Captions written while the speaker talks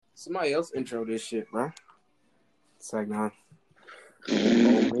Somebody else intro this shit, bro. It's like, nah.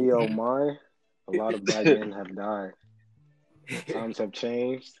 Oh me, oh my. A lot of black men have died. Times have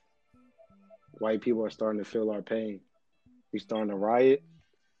changed. White people are starting to feel our pain. We starting to riot.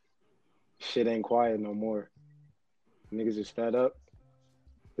 Shit ain't quiet no more. Niggas is fed up.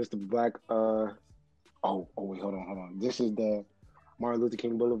 This the black wait, hold on. This is the Martin Luther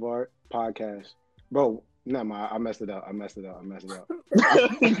King Boulevard podcast. Bro, I messed it up. You did I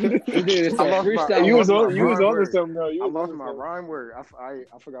lost freestyle. you was on to something though. I lost my rhyme word. I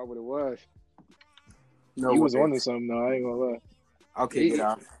forgot what it was. No, You was on to something though, I ain't gonna lie. I'll kick it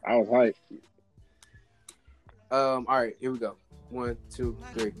off. I was hyped. All right, here we go. 1, 2,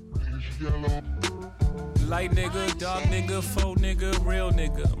 3. Light nigga, dog nigga, faux nigga, real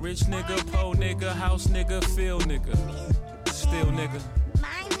nigga, rich nigga, po nigga, house nigga, feel nigga, still nigga,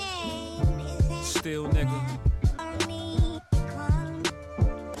 still nigga.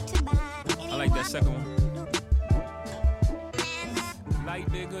 I like that second one. Light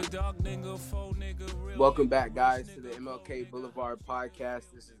nigga, dog nigga, faux nigga, real. Welcome back, guys, to the MLK Boulevard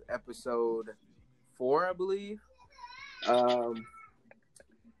podcast. This is episode 4, I believe.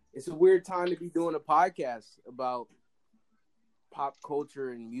 It's a weird time to be doing a podcast about pop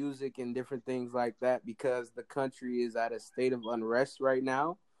culture and music and different things like that because the country is at a state of unrest right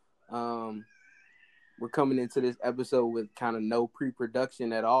now. We're coming into this episode with kind of no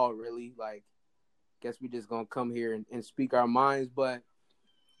pre-production at all, really. Like, guess we just gonna come here and speak our minds. But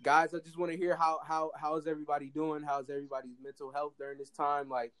guys, I just want to hear how is everybody doing? How's everybody's mental health during this time?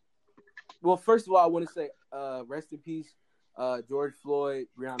 Like, well, first of all, I want to say rest in peace. George Floyd,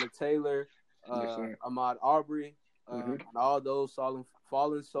 Breonna Taylor, Ahmaud Arbery, and all those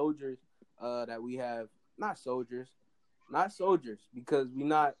fallen soldiers that we have. Not soldiers, because we're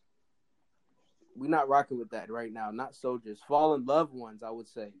not rocking with that right now. Not soldiers, fallen loved ones, I would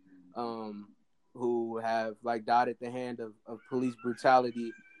say, who have like died at the hand of police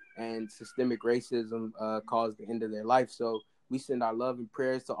brutality and systemic racism caused the end of their life. So we send our love and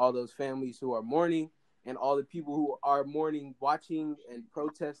prayers to all those families who are mourning. And all the people who are mourning, watching, and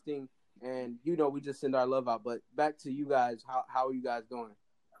protesting. And, we just send our love out. But back to you guys. How are you guys doing?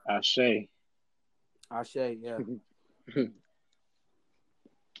 Ashe, yeah.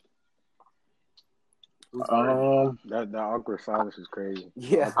 that awkward silence is crazy.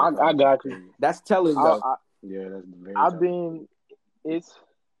 Yeah. I got you. That's telling, though. That's very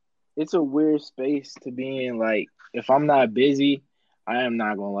It's a weird space to be in. Like, if I'm not busy, I am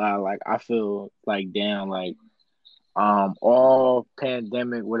not gonna lie. Like, I feel like damn. Like, all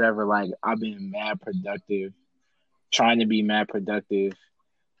pandemic, whatever. Like, I've been mad productive, trying to be mad productive.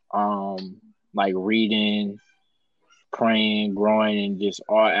 Like reading, praying, growing, in just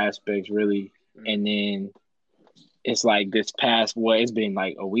all aspects, really. And then it's like this past it's been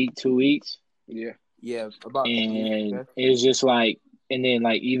like a week, 2 weeks. Yeah, about. And it's just like, and then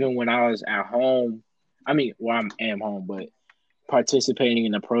like even when I was at home, I am home, but participating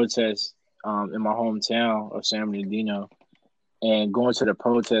in the protest in my hometown of San Bernardino and going to the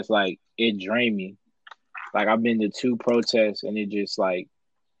protest, like, it drained me. Like, I've been to 2 protests and it just like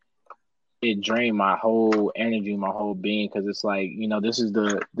it drained my whole energy, my whole being, because it's like, this is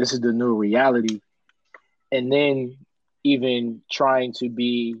the new reality. And then even trying to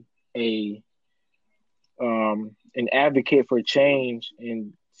be an advocate for change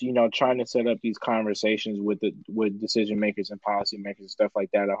and trying to set up these conversations with decision makers and policy makers and stuff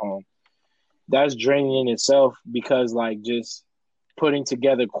like that at home. That's draining in itself, because like just putting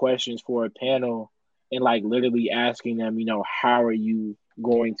together questions for a panel and like literally asking them, how are you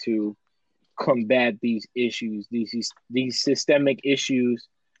going to combat these issues, these systemic issues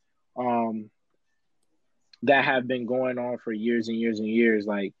that have been going on for years and years and years.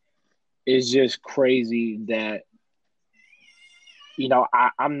 Like, it's just crazy that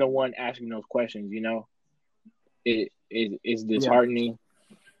I'm the one asking those questions. It's disheartening,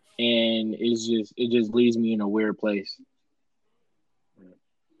 and it just leaves me in a weird place.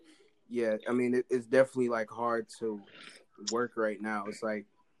 Yeah, I mean, it's definitely like hard to work right now. It's like,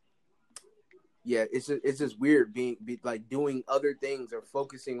 yeah, it's just weird being like doing other things or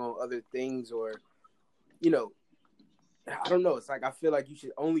focusing on other things, or I don't know. It's like I feel like you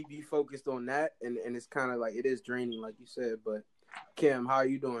should only be focused on that, and it's kind of like it is draining, like you said. But Kim, how are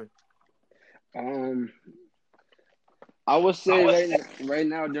you doing? I would say right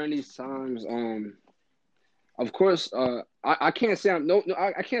now during these times, of course, I can't say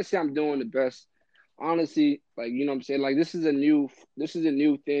I can't say I'm doing the best. Honestly, like, what I'm saying, like, this is a new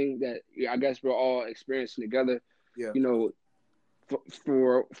thing that I guess we're all experiencing together. Yeah.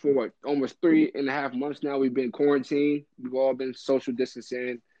 For what, almost 3.5 months now, we've been quarantined. We've all been social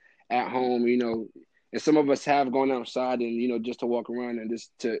distancing, at home, and some of us have gone outside and, just to walk around and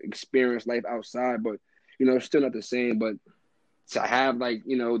just to experience life outside, but, it's still not the same. But to have at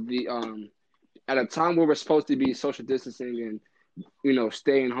a time where we're supposed to be social distancing and,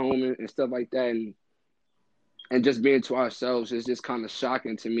 staying home and stuff like that and just being to ourselves is just kind of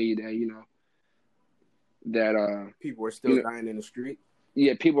shocking to me that people are still dying in the street.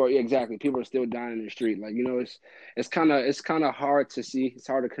 Yeah, people are still dying in the street. Like, it's kind of hard to see. It's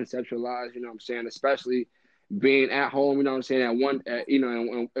hard to conceptualize, what I'm saying, especially being at home, what I'm saying, on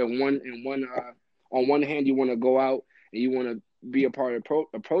one hand you want to go out and you want to be a part of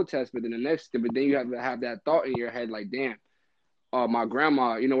a protest, but then you have to have that thought in your head like, damn, my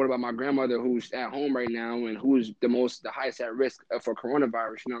grandma, what about my grandmother who's at home right now and who's the highest at risk for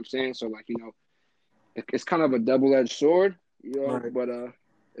coronavirus, what I'm saying? So like, it's kind of a double-edged sword. Right. But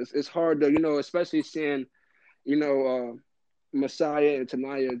it's hard to, especially seeing, Messiah and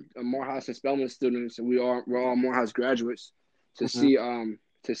Tanaya, Morehouse and Spelman students, and we're all Morehouse graduates, to see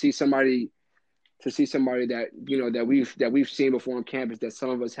somebody that that we've seen before on campus, that some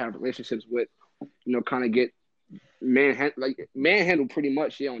of us have relationships with, kind of get manhandled pretty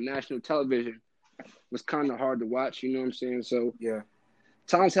much on national television was kind of hard to watch. You know what I'm saying? So yeah.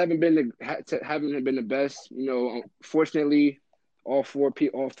 Times haven't been the best. Fortunately, all four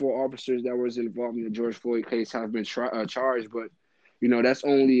officers that was involved in the George Floyd case have been charged. But that's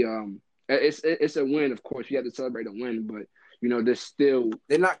only it's a win. Of course, you have to celebrate a win. But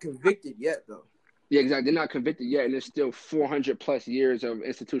they're not convicted yet, though. Yeah, exactly. They're not convicted yet, and there's still 400 plus years of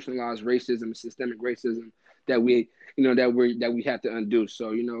institutionalized racism, systemic racism that we have to undo.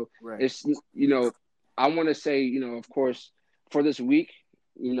 So right. It's I want to say of course for this week.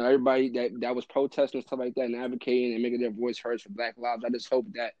 Everybody that was protesting and stuff like that and advocating and making their voice heard for Black Lives. I just hope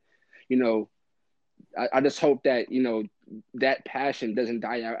that, that passion doesn't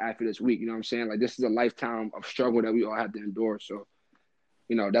die out after this week. You know what I'm saying? Like, this is a lifetime of struggle that we all have to endure. So,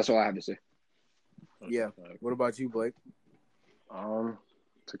 that's all I have to say. Yeah. What about you, Blake? To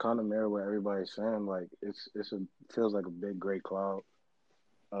kind of mirror what everybody's saying, like it feels like a big gray cloud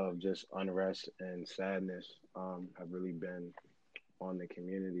of just unrest and sadness have really been on the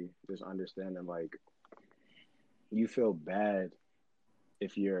community. Just understanding, like, you feel bad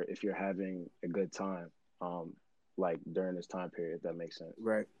if you're having a good time, like during this time period, if that makes sense.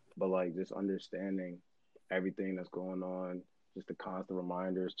 Right. But like just understanding everything that's going on, just the constant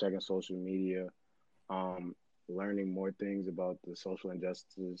reminders, checking social media, learning more things about the social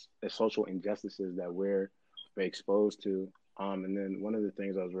injustices that we're exposed to. And then one of the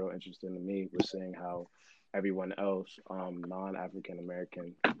things that was real interesting to me was seeing how everyone else, non-African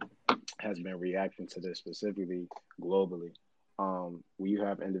American, has been reacting to this, specifically globally. You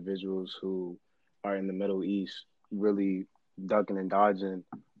have individuals who are in the Middle East really ducking and dodging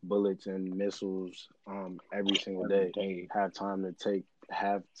bullets and missiles every single day. Have time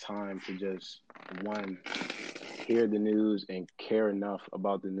to just hear the news and care enough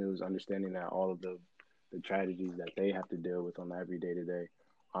about the news, understanding that all of the tragedies that they have to deal with on the everyday to day.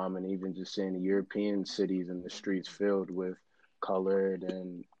 And even just seeing the European cities and the streets filled with colored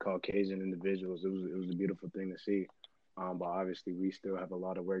and Caucasian individuals, it was a beautiful thing to see. But obviously, we still have a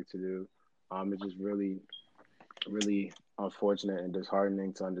lot of work to do. It's just really, really unfortunate and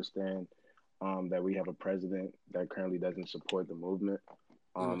disheartening to understand that we have a president that currently doesn't support the movement.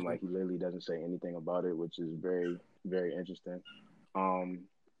 Like, he literally doesn't say anything about it, which is very, very interesting.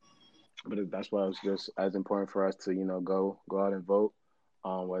 But that's why it's just as important for us to, go out and vote.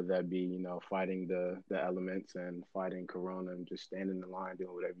 Whether that be, fighting the elements and fighting Corona and just standing in line,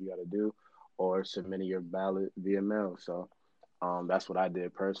 doing whatever you got to do, or submitting your ballot via mail. So that's what I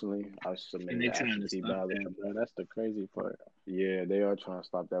did personally. I submitted the absentee ballot. Bro. That's the crazy part. Yeah, they are trying to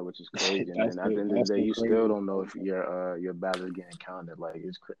stop that, which is crazy. And then at the end of the day, you still don't know if your ballot is getting counted. Like,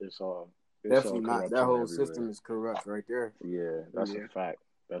 it's all definitely not. That whole system is corrupt right there. Yeah, that's a fact.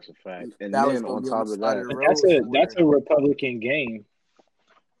 That's a fact. And that then on top of that, that's a Republican game.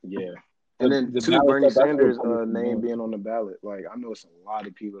 Yeah. And then Bernie Sanders' name being on the ballot. Like, I know it's a lot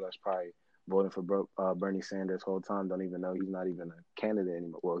of people that's probably voting for Bernie Sanders whole time don't even know he's not even a candidate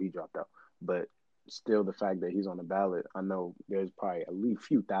anymore. Well, he dropped out. But still, the fact that he's on the ballot, I know there's probably at least a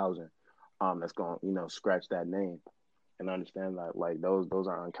few thousand that's going to, scratch that name and understand that, like, those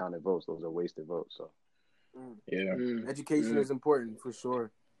are uncounted votes. Those are wasted votes. So, yeah. Education is important for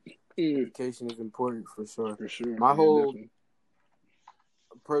sure. Education is important for sure. For sure. My whole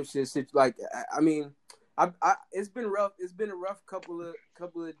approach to this, like, I mean, it's been rough. It's been a rough couple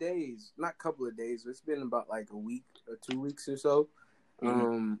of days. Not couple of days. It's been about like a week or 2 weeks or so.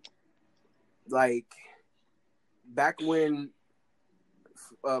 Like, back when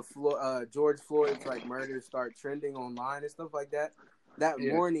George Floyd's like murder start trending online and stuff like that, that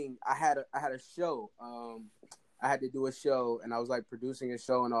morning I had a show. I had to do a show, and I was like producing a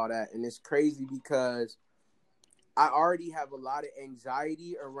show and all that. And it's crazy because I already have a lot of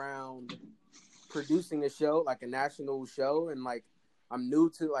anxiety around producing a show, like a national show, and like I'm new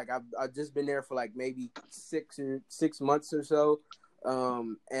to, like I've just been there for like maybe 6 months or so.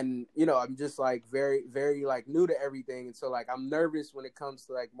 And you know, I'm just like very, very like new to everything. And so like, I'm nervous when it comes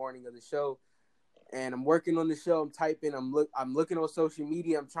to like morning of the show, and I'm working on the show. I'm typing, I'm looking on social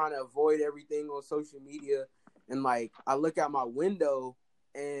media. I'm trying to avoid everything on social media. And like, I look out my window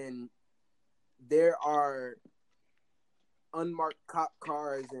and there are unmarked cop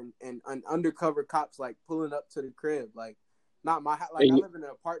cars and undercover cops like pulling up to the crib. Like, not my, like I live in an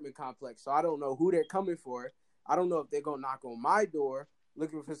apartment complex, so I don't know who they're coming for. I don't know if they're gonna knock on my door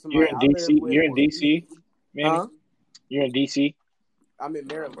looking for somebody. You're in DC. You're in DC, man. Huh? You're in DC. I'm in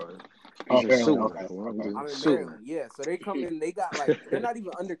Maryland. Oh, Maryland. Okay. I'm in Maryland. Yeah. So they come in. They got like, they're not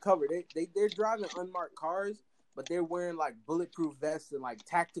even undercover. They're driving unmarked cars, but they're wearing like bulletproof vests and like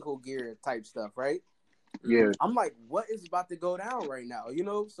tactical gear type stuff, right? Yeah. I'm like, what is about to go down right now? You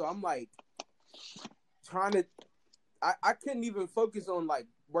know. So I'm like trying to. I couldn't even focus on like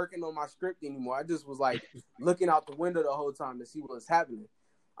working on my script anymore. I just was like looking out the window the whole time to see what was happening.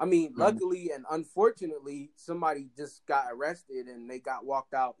 I mean, luckily and unfortunately, somebody just got arrested and they got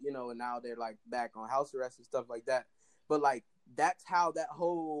walked out, you know, and now they're like back on house arrest and stuff like that. But like, that's how that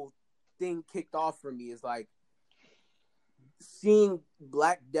whole thing kicked off for me, is like seeing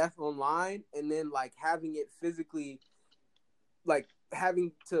Black Death online and then like having it physically, like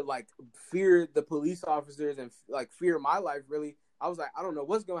having to like fear the police officers and like fear my life, really. I was like, I don't know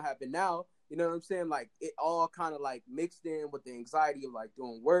what's going to happen now. You know what I'm saying? Like, it all kind of like mixed in with the anxiety of like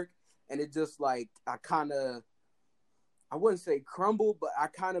doing work. And it just like, I wouldn't say crumble, but I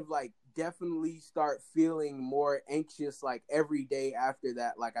kind of like definitely start feeling more anxious like every day after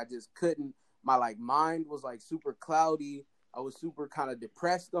that. Like, I just couldn't, my like mind was like super cloudy. I was super kind of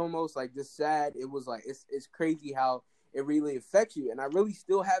depressed almost, like just sad. It was like, it's crazy how it really affects you. And I really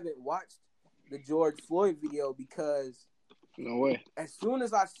still haven't watched the George Floyd video because no way. As soon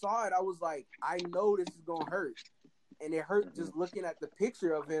as I saw it, I was like, I know this is gonna hurt, and it hurt just looking at the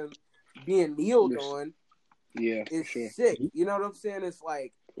picture of him being kneeled on. Yeah, it's sure. sick. You know what I'm saying? It's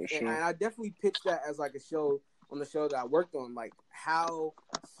like, sure. and I definitely pitched that as like a show on the show that I worked on, like how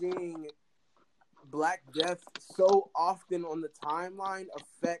seeing Black Death so often on the timeline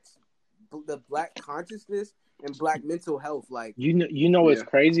affects the Black consciousness and Black mental health. Like, you know what's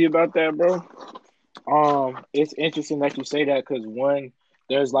crazy about that, bro? It's interesting that you say that, because one,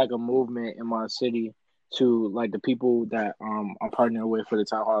 there's like a movement in my city to like the people that I'm partnering with for the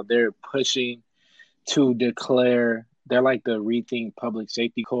town hall. They're pushing to declare, they're like the Rethink Public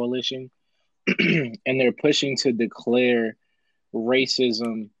Safety Coalition, and they're pushing to declare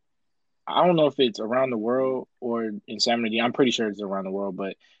racism. I don't know if it's around the world or in San Bernardino. I'm pretty sure it's around the world,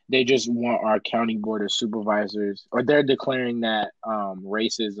 but they just want our county board of supervisors, or they're declaring that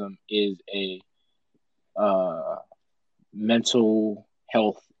racism is a mental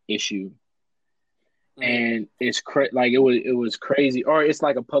health issue. And it's like it was crazy, or it's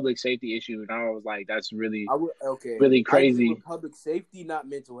like a public safety issue, and I was like, that's really really crazy. Public safety, not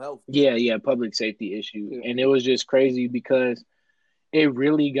mental health. Yeah, public safety issue. And it was just crazy because it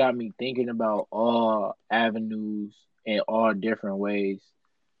really got me thinking about all avenues and all different ways.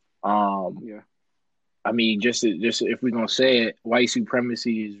 I mean, just if we're gonna say it, white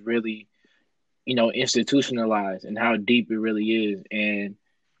supremacy is really, you know, institutionalized, and how deep it really is. And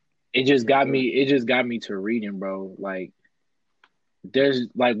it just got me to reading, bro. Like, there's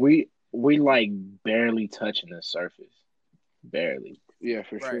like we like barely touching the surface. Barely. Yeah,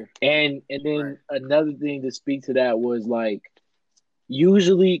 for sure. And then another thing to speak to that was like,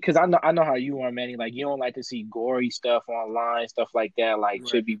 usually, because I know how you are, Manny. Like, you don't like to see gory stuff online, stuff like that. Like,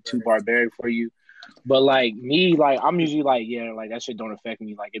 should be too barbaric for you. But like me, like I'm usually like, yeah, like that shit don't affect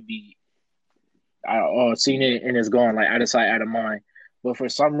me. Like, I seen it and it's gone, like out of sight, out of mind. But for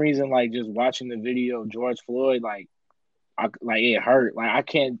some reason, like just watching the video of George Floyd, like it hurt. Like I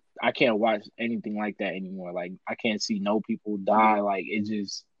can't watch anything like that anymore. Like I can't see no people die. Like it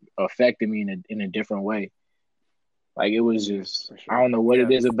just affected me in a different way. Like it was just, I don't know what it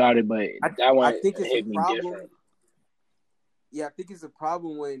is about it, but that one hit me different. Yeah, I think it's a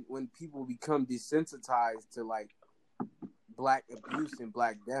problem when people become desensitized to like Black abuse and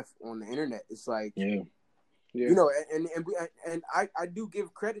Black death on the internet. It's like, you know, and I do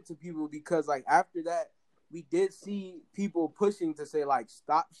give credit to people, because like after that, we did see people pushing to say like,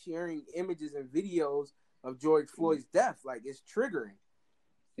 stop sharing images and videos of George Floyd's death. Like, it's triggering.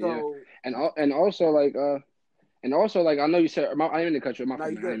 and also like I know you said I didn't mean to cut you. My No,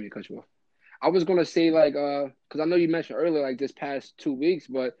 fault, you man. I didn't good. mean to cut you off. I was gonna say like because I know you mentioned earlier like this past 2 weeks,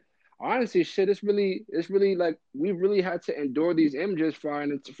 but honestly, shit, it's really like we really had to endure these images for our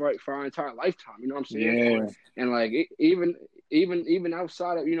entire lifetime. You know what I'm saying? Of Yeah. course. And like even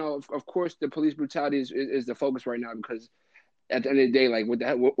outside of of course the police brutality is the focus right now because at the end of the day, like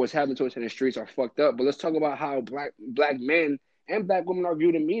what's happening to us in the streets are fucked up. But let's talk about how black men and black women are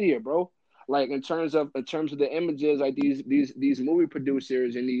viewed in media, bro. Like in terms of the images, like these movie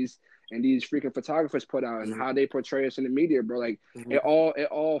producers and these freaking photographers put out and Mm-hmm. how they portray us in the media, bro. Like Mm-hmm. it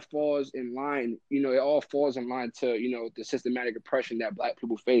all falls in line. It all falls in line to the systematic oppression that black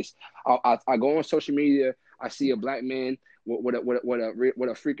people face. I go on social media, I see a black man with a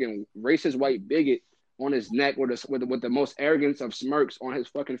freaking racist white bigot on his neck with the most arrogance of smirks on his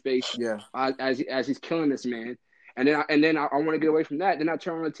fucking face Yeah. as he's killing this man. And then I want to get away from that. Then I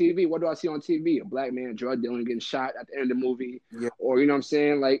turn on the TV. What do I see on TV? A black man drug dealing getting shot at the end of the movie. Yeah. Or you know what I'm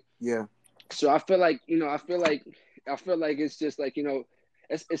saying? Like Yeah. so I feel like it's just like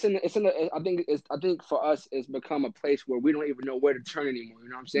I think for us it's become a place where we don't even know where to turn anymore. You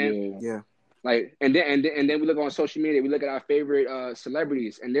know what I'm saying? Yeah. Yeah. Like and then we look on social media, we look at our favorite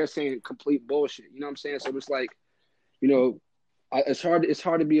celebrities, and they're saying complete bullshit. You know what I'm saying? So it's like, it's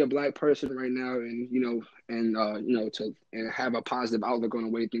hard to be a black person right now, and to have a positive outlook on the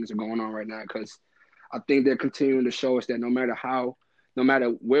way things are going on right now, because I think they're continuing to show us that no matter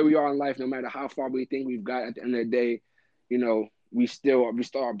where we are in life, no matter how far we think we've got, at the end of the day, we still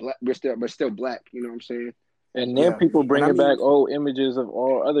are black. We're still black. You know what I'm saying? And then Yeah. people And bringing I mean, back old images of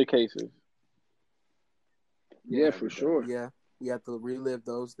all other cases. Yeah, for sure. Yeah. You have to relive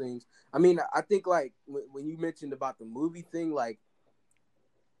those things. I mean, I think like when you mentioned about the movie thing, like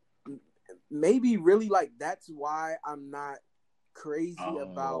maybe really like that's why I'm not crazy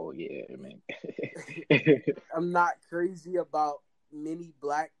about. Oh yeah, man. I'm not crazy about many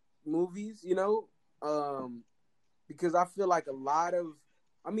black movies, because I feel like a lot of.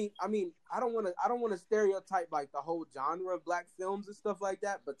 I mean, I don't want to stereotype like the whole genre of black films and stuff like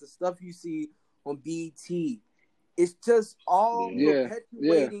that, but the stuff you see on BET, it's just all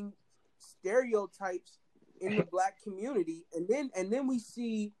perpetuating stereotypes in the black community, and then we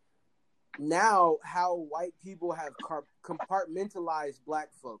see now how white people have compartmentalized black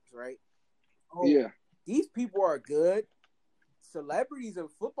folks, right? Oh, Yeah. These people are good. Celebrities and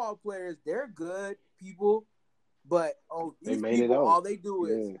football players, they're good people. But They these made it people, out. all they do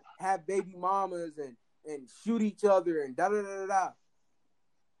is have baby mamas and shoot each other and da da da da.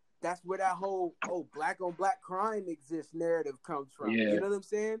 That's where that whole black on black crime exists narrative comes from. Yeah. You know what I'm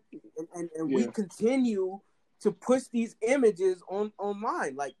saying? And Yeah. we continue to push these images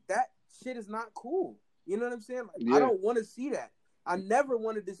online. Like that shit is not cool. You know what I'm saying? Like, Yeah. I don't want to see that. I never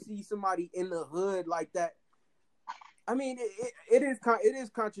wanted to see somebody in the hood like that. I mean, it is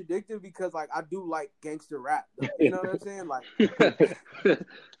contradictory because like I do like gangster rap, though. You know what I'm saying? Like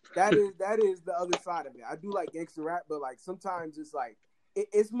that is the other side of it. I do like gangster rap, but like sometimes it's like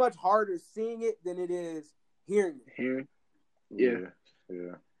it's much harder seeing it than it is hearing it. Yeah.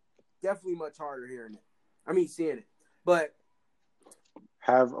 Definitely much harder hearing it. I mean, seeing it. But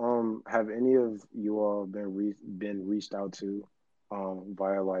Have any of you all been reached out to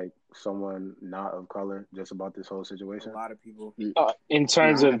via like someone not of color just about this whole a situation? lot of people. In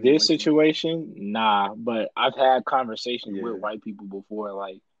terms Nah, I of haven't this listened. situation, nah. But I've had conversations Yeah. with white people before.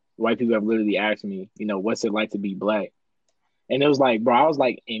 Like white people have literally asked me, what's it like to be black? And it was like, bro, I was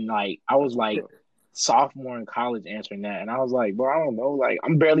like sophomore in college answering that, and I was like, bro, I don't know, like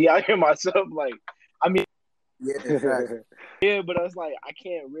I'm barely out here myself. Like, I mean, Yeah, exactly. yeah, but I was like, I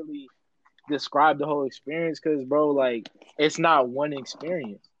can't really describe the whole experience because, bro, like it's not one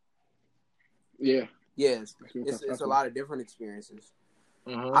experience. Yeah. Yes, it's a lot of different experiences.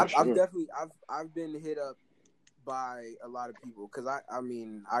 Mhm. I've been hit up by a lot of people because I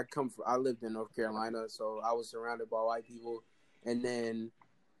lived in North Carolina, so I was surrounded by white people, and then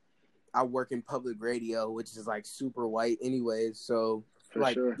I work in public radio, which is like super white anyways. So For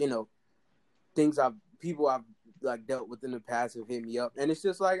like sure. people I've like dealt with in the past have hit me up, and it's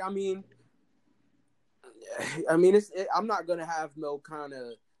just like I'm not gonna have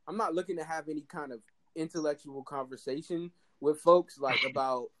I'm not looking to have any kind of intellectual conversation with folks like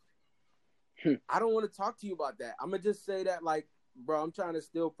about. I don't want to talk to you about that. I'm gonna just say that like, bro, I'm trying to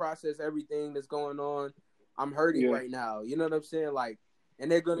still process everything that's going on. I'm hurting right now. You know what I'm saying? Like,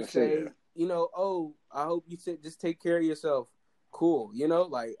 and they're gonna say, oh, I hope you just take care of yourself. Cool.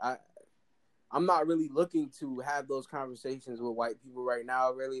 Like I'm not really looking to have those conversations with white people right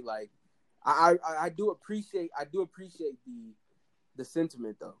now. Really, like, I do appreciate the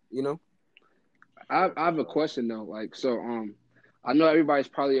sentiment though. I have a question though. Like, so I know everybody's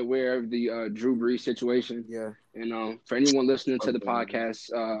probably aware of the Drew Brees situation. Yeah. And for anyone listening to the Okay.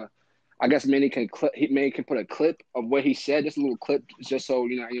 podcast, I guess Manny can put a clip of what he said, just a little clip, just so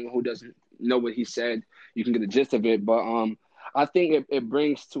anyone who doesn't know what he said, you can get the gist of it. But I think it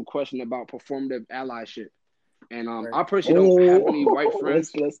brings to question about performative allyship. And Right. I personally don't have any white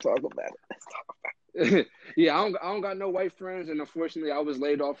friends. Let's talk about it. Yeah, I don't got no white friends, and unfortunately, I was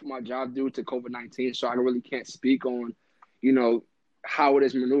laid off from my job due to COVID-19, so I really can't speak on, how it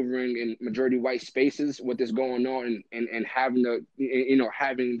is maneuvering in majority white spaces with this going on, and having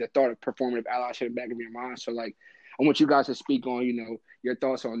the thought of performative allyship back of your mind. So, like, I want you guys to speak on, your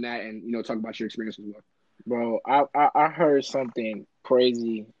thoughts on that, and talk about your experience as well. Bro, I heard something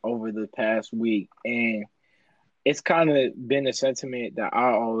crazy over the past week, and it's kind of been a sentiment that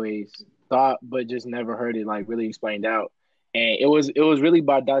I always thought, but just never heard it like really explained out. And it was really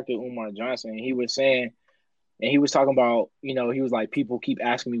by Dr. Umar Johnson. He was saying, and he was talking about, he was like, people keep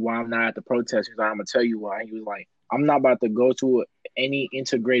asking me why I'm not at the protest. He's like, I'm gonna tell you why. He was like, I'm not about to go to any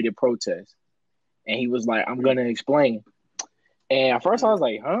integrated protest. And he was like, I'm gonna explain. And at first I was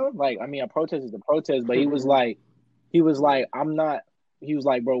like, huh? Like, I mean, a protest is a protest, but he was like, I'm not. He was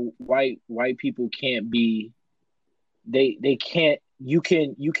like, bro, white people can't be. They can't. You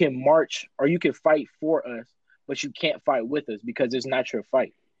can march or you can fight for us, but you can't fight with us because it's not your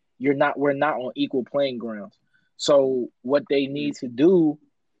fight. We're not on equal playing grounds. So what they need to do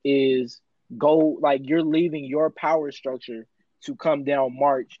is go, like, you're leaving your power structure to come down,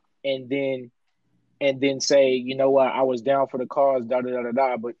 march, and then say, you know what, I was down for the cause, da da da da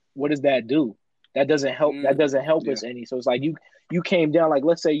da. But what does that do? That doesn't help. That doesn't help us any. So it's like you came down, like,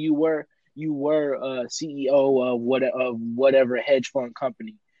 let's say you were a CEO of whatever hedge fund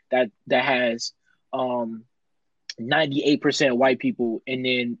company that has 98% white people, and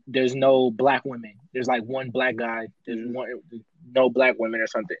then there's no black women. There's like one black guy. There's no black women or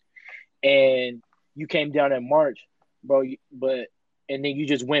something. And you came down in March, bro. And then you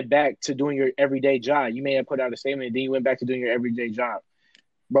just went back to doing your everyday job. You may have put out a statement, and then you went back to doing your everyday job,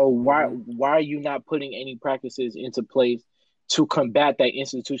 bro. Why are you not putting any practices into place to combat that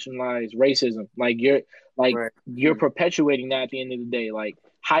institutionalized racism? Like you're perpetuating that at the end of the day. Like,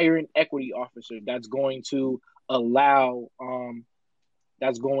 hire an equity officer that's going to allow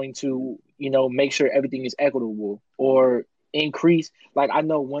make sure everything is equitable, or increase. Like, I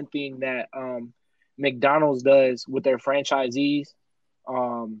know one thing that McDonald's does with their franchisees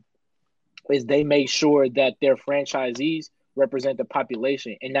is they make sure that their franchisees represent the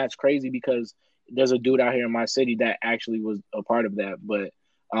population. And that's crazy because there's a dude out here in my city that actually was a part of that. But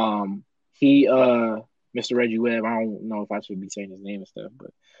he Mr. Reggie Webb, I don't know if I should be saying his name and stuff,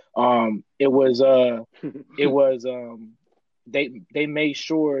 but they made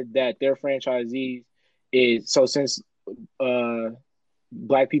sure that their franchisees is, so since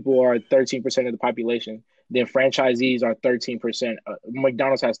black people are 13% of the population, then franchisees are 13%.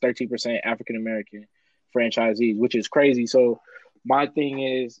 McDonald's has 13% African American franchisees, which is crazy. So my thing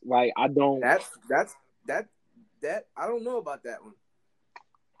is, like, I don't. That I don't know about that one.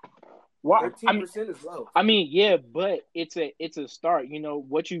 Why? 13% is low. I mean, yeah, but it's a start.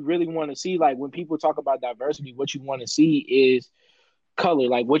 What you really want to see, like, when people talk about diversity, what you want to see is color.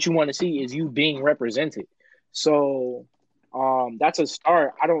 Like, what you want to see is you being represented. So that's a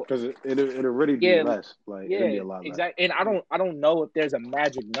start. I don't, because it'll really be less. Like, it'll be a lot exactly. less. And I don't know if there's a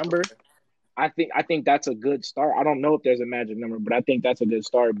magic number. I think that's a good start. I don't know if there's a magic number, but I think that's a good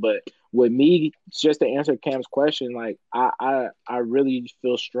start. But with me, just to answer Cam's question, like, I really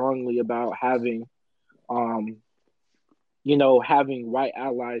feel strongly about having having white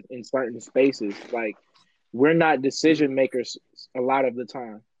allies in certain spaces. Like, we're not decision makers a lot of the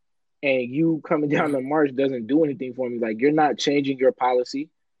time. And you coming down the march doesn't do anything for me. Like, you're not changing your policy.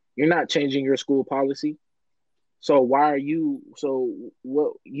 You're not changing your school policy. So why are you? So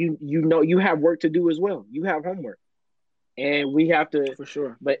what? You have work to do as well. You have homework, and we have to, for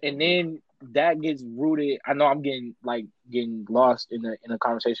sure. And then that gets rooted. I know I'm getting lost in the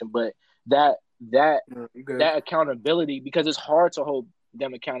conversation, but that accountability, because it's hard to hold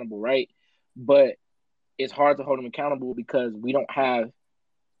them accountable, right? But it's hard to hold them accountable because we don't have.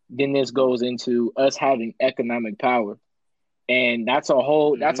 Then this goes into us having economic power. And that's a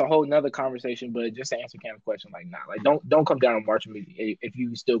whole nother conversation. But just to answer Cam's question, like, nah, like, don't come down and march with me if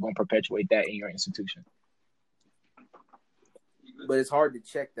you still gonna perpetuate that in your institution. But it's hard to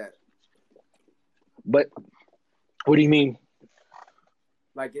check that. But what do you mean?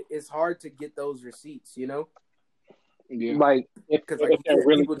 Like, it's hard to get those receipts, Yeah. Like, because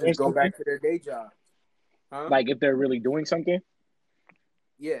people just go back to their day job. Huh? Like, if they're really doing something.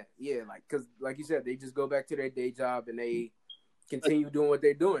 Yeah, like because like you said, they just go back to their day job and they continue doing what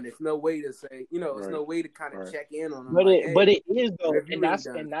they're doing. There's no way to say, it's no way to kind of check in on them. But like, but it is though,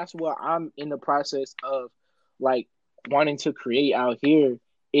 and that's what I'm in the process of, like, wanting to create out here.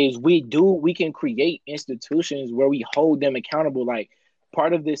 Is we can create institutions where we hold them accountable. Like,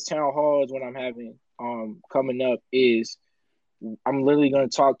 part of this town hall is what I'm having coming up is I'm literally going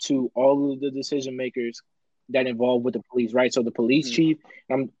to talk to all of the decision makers that involved with the police, right? So the police chief,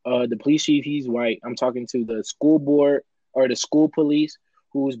 the police chief, he's white. I'm talking to the school board or the school police,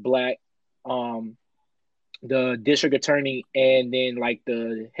 who's black, the district attorney, and then like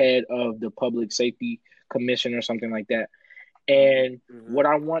the head of the public safety commission or something like that. And what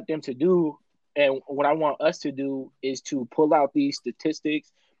I want them to do, and what I want us to do, is to pull out these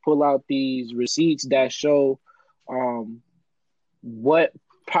statistics, pull out these receipts that show what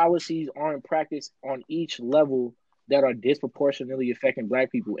policies are in practice on each level that are disproportionately affecting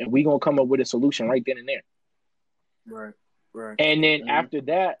Black people, and we're gonna come up with a solution right then and there. Right. And then after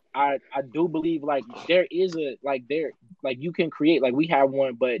that, I do believe like there is you can create, like we have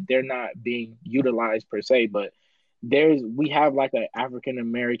one, but they're not being utilized per se. But we have like an African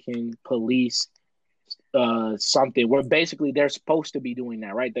American police something where basically they're supposed to be doing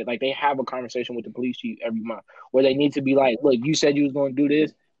that, right? That like they have a conversation with the police chief every month where they need to be like, look, you said you was going to do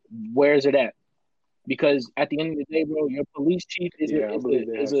this. Where is it at? Because at the end of the day, bro, your police chief is a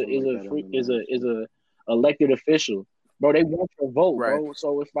elected official, bro. They want your vote, bro.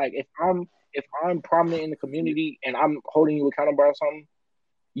 So it's like if I'm prominent in the community and I'm holding you accountable or something,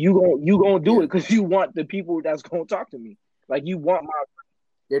 you gonna do it because you want the people that's gonna talk to me. Like you want my.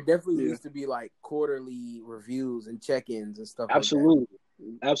 There definitely needs to be like quarterly reviews and check-ins and stuff. Absolutely,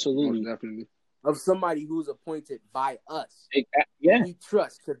 like that. Absolutely, definitely. Of somebody who's appointed by us. Yeah, we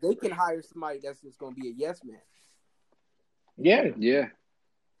trust, because they can hire somebody that's just gonna be a yes man. Yeah.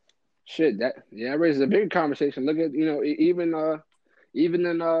 Shit, that raises a big conversation. Look at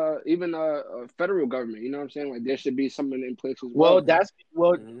even federal government. You know what I'm saying? Like there should be something in place as well.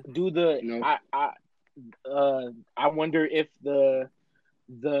 I wonder if the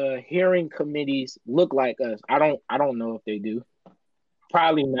hearing committees look like us. I don't know if they do.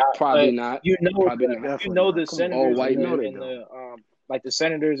 Probably not. You know the senators and the like the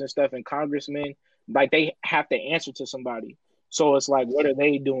senators and stuff and congressmen, like they have to answer to somebody. So it's like, what are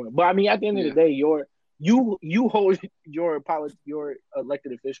they doing? But I mean, at the end of the day, you hold your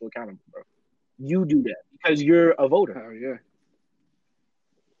elected official accountable, bro. You do that because you're a voter. Oh yeah,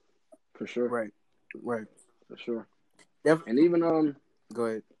 for sure. Right, for sure. And even go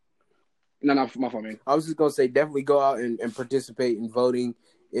ahead. No, my fault, man. I was just gonna say, definitely go out and participate in voting.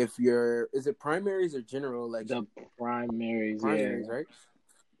 If is it primaries or general election? The primaries, right?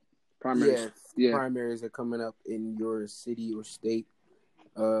 Primaries. Yeah. Primaries are coming up in your city or state.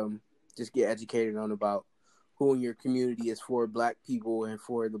 Just get educated on about who in your community is for Black people and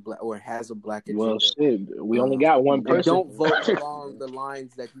for the Black or has a Black agenda. Well, shit, we only got one person. Don't vote along the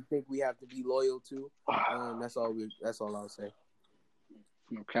lines that you think we have to be loyal to. That's all I'll say.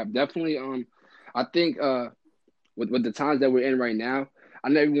 No cap, definitely. I think with the times that we're in right now, I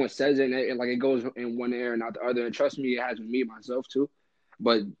know everyone says it and like it goes in one ear and not the other. And trust me, it has with me myself too.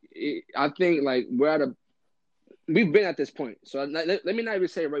 But I think like we've been at this point. So let me not even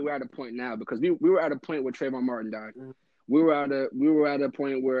say we're at a point now, because we were at a point where Trayvon Martin died. Mm-hmm. We were at a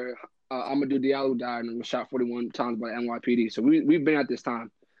point where Amadou Diallo died and was shot 41 times by the NYPD. So we've been at this time.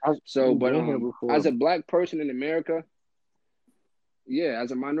 As a Black person in America. Yeah, as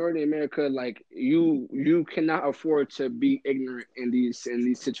a minority in America, like you cannot afford to be ignorant in these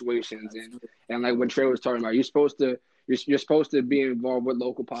situations, and like what Trey was talking about, you're supposed to be involved with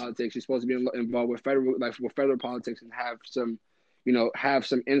local politics. You're supposed to be involved with federal politics and have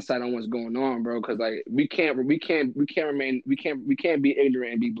some insight on what's going on, bro. Because like we can't be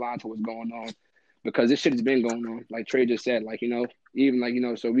ignorant and be blind to what's going on, because this shit has been going on. Like Trey just said, so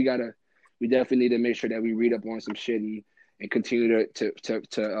we definitely need to make sure that we read up on some shit and continue to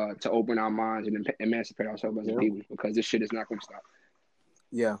open our minds and emancipate ourselves as a people, because this shit is not going to stop.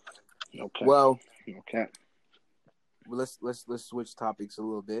 Yeah. Okay. Well, okay. Let's switch topics a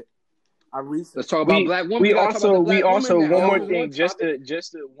little bit. Let's talk about Black women. We also one more thing, just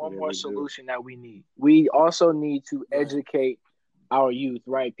one more solution that we need. We also need to educate our youth,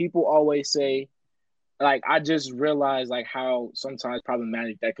 right? People always say, like, I just realized like how sometimes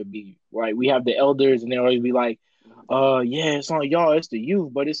problematic that could be, right? We have the elders and they always be like, yeah, it's on y'all, it's the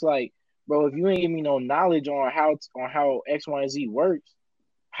youth. But it's like, bro, if you ain't give me no knowledge on how X, Y, and Z works,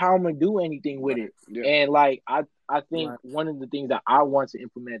 how am I gonna do anything with it? Yeah. And like I think one of the things that I want to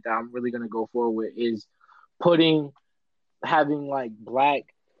implement that I'm really gonna go forward with is putting having like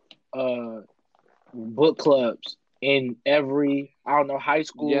black book clubs in every, I don't know, high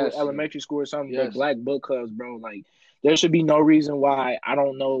school, Yes, elementary school or something, but yes. black book clubs, bro. Like there should be no reason why I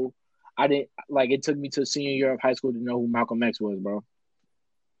don't know. I didn't like it took me to senior year of high school to know who Malcolm X was, bro.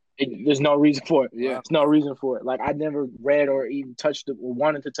 There's no reason for it. Yeah. There's no reason for it. Like I never read or even touched it or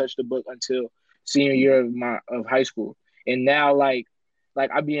wanted to touch the book until senior year of high school. And now like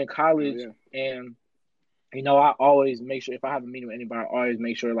I be in college and I always make sure if I have a meeting with anybody, I always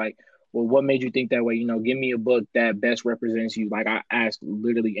make sure like, well, what made you think that way? Give me a book that best represents you. Like I ask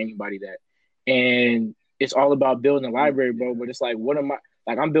literally anybody that. And it's all about building a library, bro. But it's like, what am I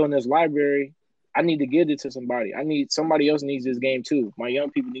like? I'm building this library. I need to give it to somebody. Somebody else needs this game too. My young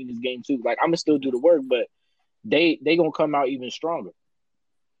people need this game too. Like I'm gonna still do the work, but they gonna come out even stronger.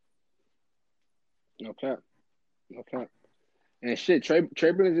 Okay. And shit, Trey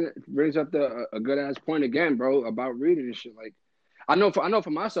brings up a good ass point again, bro, about reading and shit. Like, I know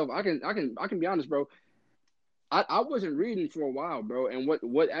for myself, I can be honest, bro. I wasn't reading for a while, bro. And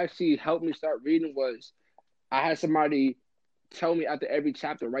what actually helped me start reading was I had somebody tell me after every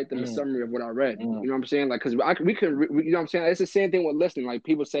chapter, write them a summary of what I read. You know what I'm saying? Like, because we can, you know what I'm saying? It's the same thing with listening. Like,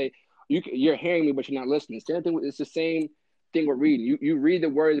 people say, you're hearing me, but you're not listening. It's the same thing with reading. You read the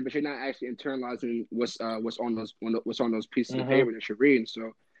words, but you're not actually internalizing what's on those pieces of paper that you're reading.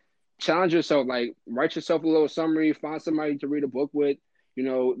 So, challenge yourself. Like, write yourself a little summary. Find somebody to read a book with.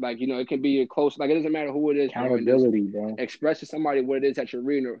 It can be a close. Like, it doesn't matter who it is. Accountability, bro. Express to somebody what it is that you're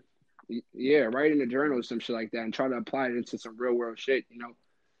reading. Or, yeah, write in a journal or some shit like that, and try to apply it into some real world shit.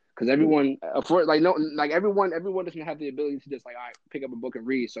 Because everyone, everyone doesn't have the ability to just like, all right, pick up a book and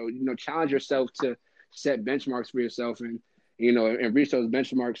read. So challenge yourself to set benchmarks for yourself, and and reach those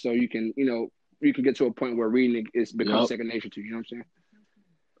benchmarks so you can get to a point where reading becomes second nature to you. You know what I'm saying?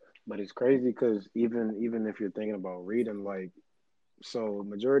 But it's crazy because even if you're thinking about reading, like, so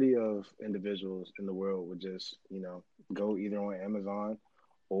majority of individuals in the world would just go either on Amazon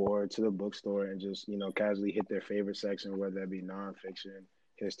or to the bookstore and just casually hit their favorite section, whether that be nonfiction,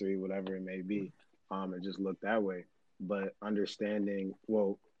 history, whatever it may be, and just look that way. But understanding,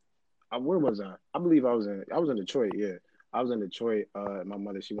 where was I? I believe I was in Detroit. Yeah, I was in Detroit. My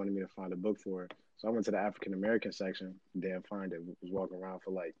mother, she wanted me to find a book for her, so I went to the African American section. Didn't find it. Was walking around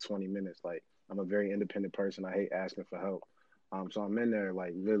for like 20 minutes. Like, I'm a very independent person. I hate asking for help. So I'm in there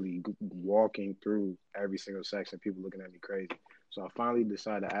like really walking through every single section. People looking at me crazy. So I finally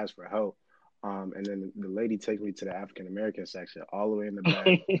decided to ask for help. And then the lady takes me to the African American section, all the way in the back,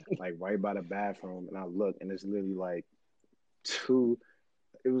 like right by the bathroom. And I look, and it's literally like two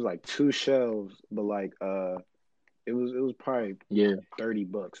shelves, but like it was probably 30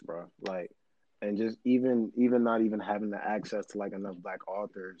 books, bro. Like, and just even not even having the access to like enough Black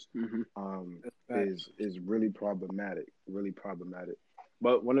authors, is really problematic.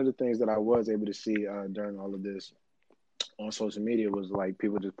 But one of the things that I was able to see during all of this on social media was like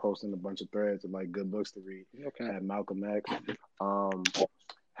people just posting a bunch of threads of like good books to read. Had Malcolm X,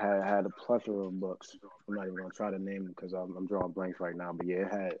 had a plethora of books. I'm not even gonna try to name them because I'm drawing blanks right now. But yeah,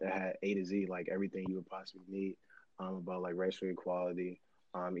 it had A to Z, like everything you would possibly need about like racial equality,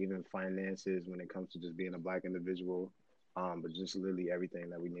 even finances when it comes to just being a Black individual, but just literally everything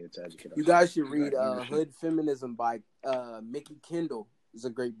that we needed to educate ourselves. You guys should read Hood Feminism by Mickey Kendall. It's a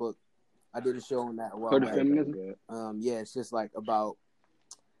great book. I did a show on that a while back. Yeah, it's just like about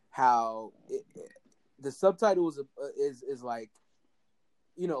how the subtitle is like,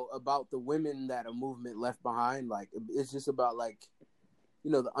 about the women that a movement left behind. Like, it's just about like,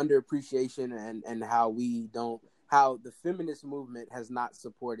 the underappreciation and how the feminist movement has not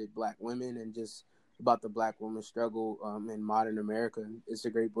supported Black women, and just about the Black woman struggle in modern America. It's a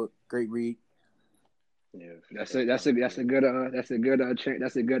great book, great read. Yeah, that's a good segue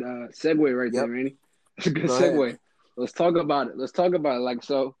right there, Randy. That's a good segue. Ahead. Let's talk about it. Like,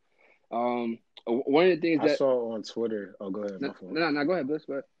 so, one of the things I saw on Twitter. Oh, go ahead. No, go ahead, Bliss.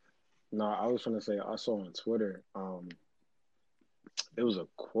 No, I was trying to say I saw on Twitter. It was a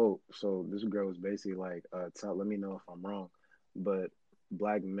quote. So this girl was basically like, let me know if I'm wrong, but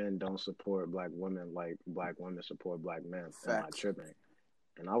Black men don't support Black women like Black women support Black men. Am I tripping?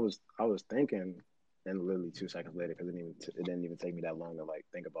 And I was thinking. And literally 2 seconds later, because it didn't even take me that long to like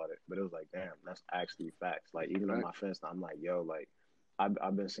think about it. But it was like, damn, that's actually facts. Like, even on my fence, I'm like, yo, like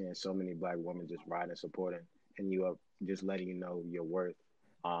I've been seeing so many Black women just riding, supporting, and you up, just letting you know your worth.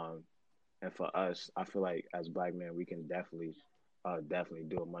 And for us, I feel like as Black men, we can definitely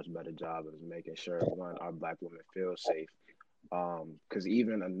do a much better job of making sure our Black women feel safe. Because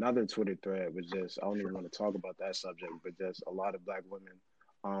even another Twitter thread was just, I don't even want to talk about that subject, but just a lot of Black women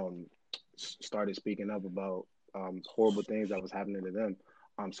started speaking up about horrible things that was happening to them.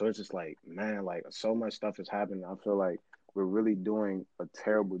 So it's just like, man, like so much stuff is happening. I feel like we're really doing a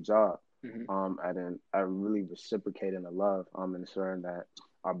terrible job at really reciprocating the love, ensuring that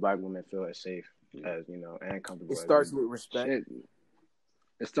our Black women feel as safe as and comfortable. It starts with respect. Shit.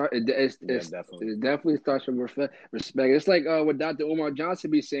 Definitely. It definitely starts with respect. It's like what Dr. Umar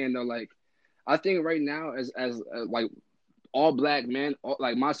Johnson be saying though. Like, I think right now, as like all Black men,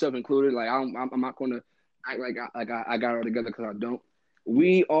 like myself included, like I'm not going to act like I got it all together, because I don't.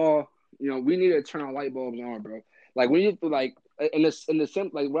 We all, we need to turn our light bulbs on, bro. Like, we need to, like, in the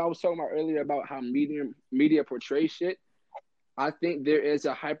sense, like what I was talking about earlier about how media portrays shit. I think there is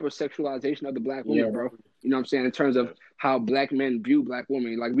a hypersexualization of the Black woman, bro. You know what I'm saying? In terms of how Black men view Black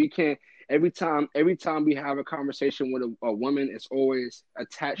women. Like, we can't, every time we have a conversation with a woman, it's always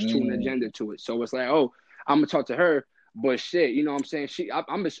attached to an agenda to it. So it's like, oh, I'm going to talk to her, but shit, you know what I'm saying?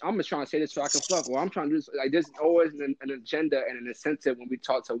 I'm just trying to say this so I can fuck. Or I'm trying to do this. Like, there's always an agenda and an incentive when we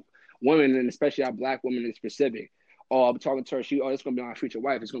talk to women, and especially our Black women in specific. Oh, I'm talking to her. It's going to be my future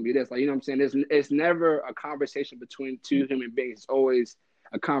wife. It's going to be this. Like, you know what I'm saying? It's never a conversation between two human beings. It's always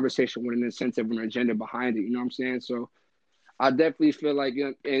a conversation with an incentive and an agenda behind it. You know what I'm saying? So I definitely feel like,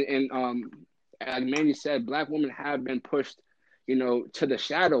 like Manny said, Black women have been pushed, to the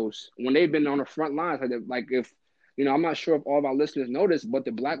shadows when they've been on the front lines. Like if, I'm not sure if all of our listeners know this, but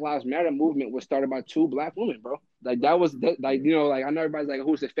the Black Lives Matter movement was started by 2 Black women, bro. Like, that was like, like I know everybody's like,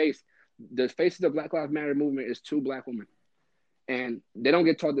 who's the face? The face of the Black Lives Matter movement is 2 Black women, and they don't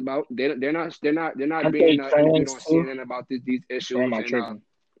get talked about. They're not being interviewed on CNN about these issues.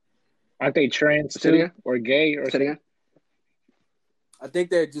 Aren't they trans too, or gay, or something? I think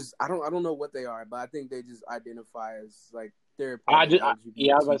they're just I don't know what they are, but I think they just identify as like they're. I was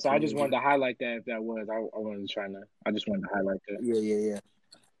about to say, I just wanted to highlight that if that was I just wanted to highlight that. Yeah.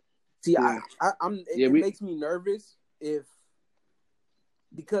 See, it makes me nervous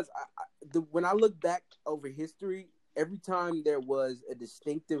because when I look back over history, every time there was a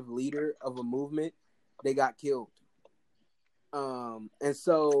distinctive leader of a movement, they got killed. And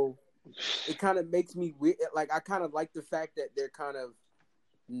so it kind of makes me weird. Like, I kind of like the fact that they're kind of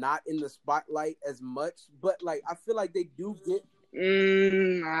not in the spotlight as much, but like I feel like they do get.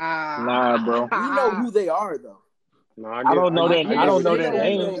 Nah, bro. We know who they are, though. No, I don't know their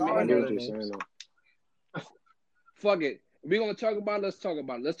names. Fuck it. We're gonna talk about it. Let's talk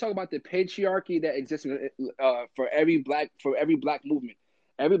about it. Let's talk about the patriarchy that exists for every black movement.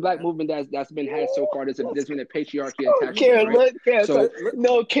 Every Black movement that's been had so far, there's been a patriarchy attached. Cam, right? Cam.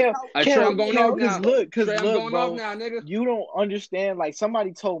 I'm going off now. Look, bro, now, nigga. You don't understand. Like,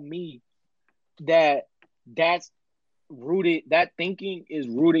 somebody told me that's rooted. That thinking is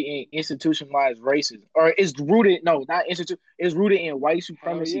rooted in institutionalized racism, or is rooted. No, not institute. It's rooted in white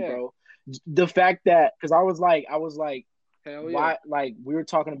supremacy, bro. The fact that, because I was like. Hell yeah. Why? Like, we were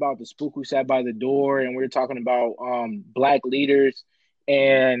talking about the spook who sat by the door, and we were talking about Black leaders,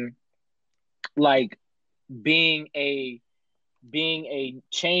 and like being a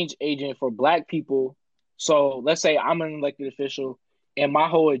change agent for Black people. So let's say I'm an elected official, and my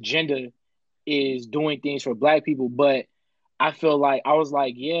whole agenda is doing things for Black people, but I feel like I was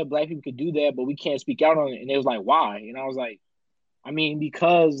like, yeah, Black people could do that, but we can't speak out on it. And it was like, why? And I was like, I mean,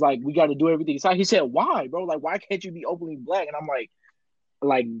 because like we got to do everything. So he said, why, bro? Like, why can't you be openly Black? And I'm like,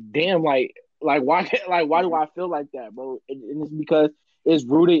 damn, like why do I feel like that, bro? And it's because it's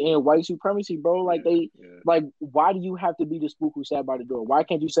rooted in white supremacy, bro. Like like, why do you have to be the spook who sat by the door? Why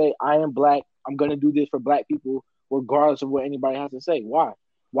can't you say, I am Black, I'm gonna do this for Black people, regardless of what anybody has to say? Why?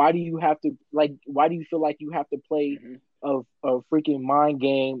 Why do you have to why do you feel like you have to play a freaking mind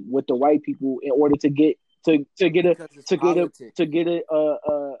game with the white people in order to get a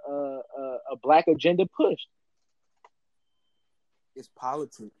Black agenda pushed? It's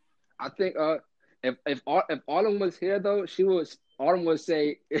politics. I think if Autumn was here though, Autumn would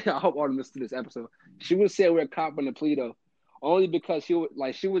say, I hope Autumn listens to this episode. She would say we're copping the plea though, only because she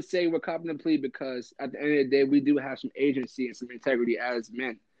would say we're copping the plea because at the end of the day we do have some agency and some integrity as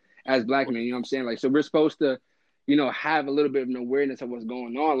men, as Black men. You know what I'm saying? Like, so we're supposed to, have a little bit of an awareness of what's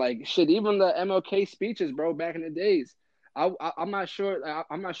going on. Like, shit, even the MLK speeches, bro, back in the days. I'm not sure.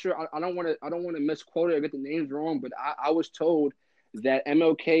 I'm not sure. I don't want to misquote it or get the names wrong, but I was told that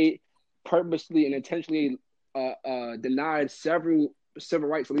MLK purposely and intentionally denied several civil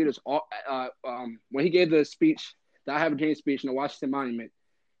rights leaders. When he gave the speech, the I Have a Dream speech in the Washington Monument,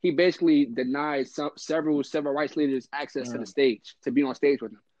 he basically denied several civil rights leaders access to the stage, to be on stage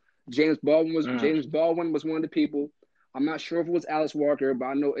with him. James Baldwin was one of the people. I'm not sure if it was Alice Walker, but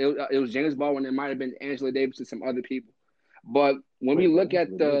I know it was James Baldwin. It might have been Angela Davis and some other people. But when we look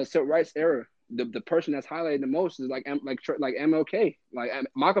at the civil rights era, the person that's highlighted the most is like MLK, like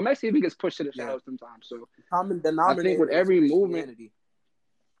Malcolm X even gets pushed to the shadows sometimes. So common I denominator think with is every movement, Christianity.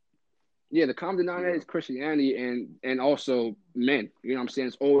 yeah, the common denominator is Christianity and also men. You know what I'm saying?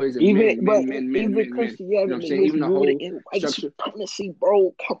 It's always a Even men. You know what I'm saying? is Even the rooted whole in white structure. supremacy,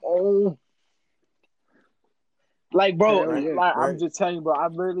 bro. Come on. Like, bro, Hell yeah. like I'm Right. just telling you, bro. I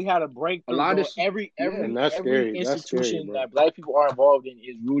literally had a A breakthrough, lot bro. of Every And that's scary. That's scary, institution bro. that Black people are involved in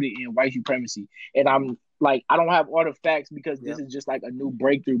is rooted in white supremacy. And I'm like, I don't have all the facts because this is just like a new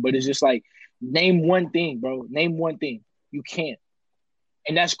breakthrough. But it's just like, name one thing, bro. Name one thing. You can't.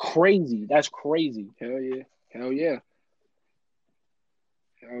 And that's crazy. That's crazy. Hell yeah. Hell yeah.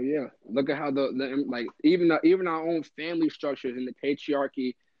 Hell yeah. Look at how the like even our own family structures and the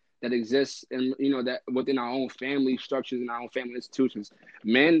patriarchy that exists and that within our own family structures and our own family institutions.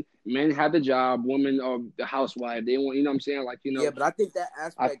 Men have the job, women are the housewife. They want, what I'm saying? Like, Yeah, but I think that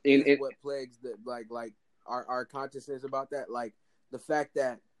aspect is what plagues the like our consciousness about that. Like the fact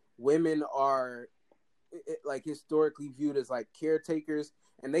that women are like historically viewed as like caretakers,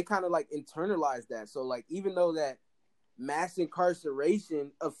 and they kind of like internalize that. So like even though that mass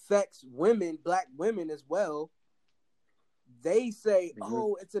incarceration affects women, Black women as well, they say,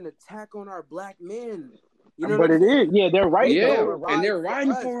 "Oh, it's an attack on our Black men." You know, but it is. Yeah, they're right. Yeah, though. and they're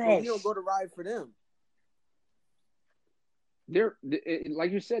riding for us. We don't go to ride for them. They're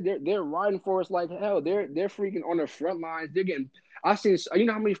like you said, they're riding for us like hell. They're freaking on the front lines. They're getting. I've seen. You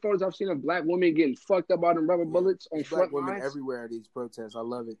know how many photos I've seen of Black women getting fucked up out of rubber bullets on front Black women lines everywhere at these protests. I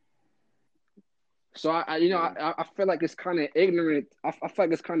love it. So I feel like it's kind of ignorant. I feel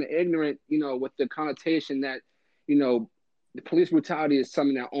like it's kind of ignorant, with the connotation that, the police brutality is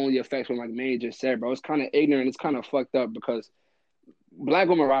something that only affects what like Manny just said, bro. It's kind of ignorant. It's kind of fucked up because black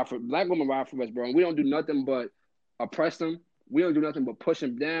women ride for us, bro. And we don't do nothing but oppress them. We don't do nothing but push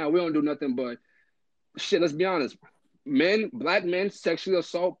them down. We don't do nothing but shit. Let's be honest. Black men sexually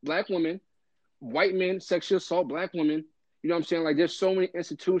assault Black women. White men sexually assault Black women. You know what I'm saying? Like, there's so many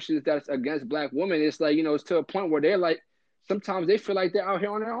institutions that's against Black women. It's like, it's to a point where they're like, sometimes they feel like they're out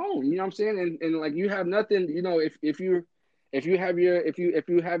here on their own. You know what I'm saying? And like, you have nothing. If you have your what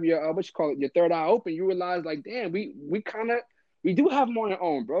you call it, your third eye open, you realize like, damn, we do have them on our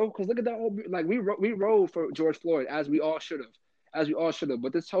own, bro. Because look at that whole, like, we rode for George Floyd as we all should have.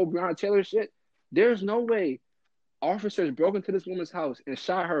 But this whole Breonna Taylor shit, there's no way officers broke into this woman's house and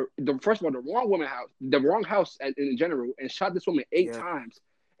shot her. First of all, the wrong house in general, and shot this woman 8 times.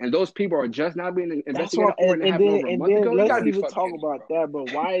 And those people are just not being investigated for it. And then let's even talk about that, bro.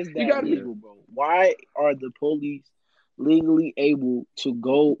 Why is that legal, bro? Why are the police legally able to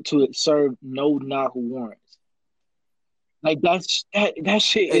go to serve no-knock warrants? Like, that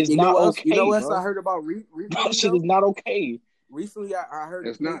shit is not okay. You know what bro. I heard about recently? That shit is not okay. Recently, I heard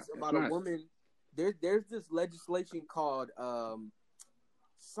a case about a woman. There's this legislation called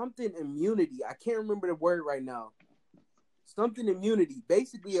something immunity. I can't remember the word right now. Something immunity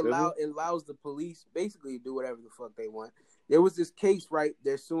basically allows the police basically to do whatever the fuck they want. There was this case, right?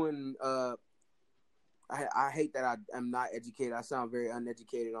 They're suing. I hate that I'm not educated. I sound very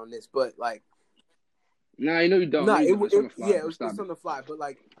uneducated on this, but like. Nah, you don't. Nah, it was on the fly. But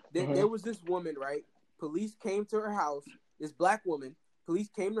like, there was this woman, right? Police came to her house. This Black woman. Police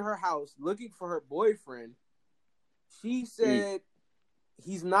came to her house looking for her boyfriend. She said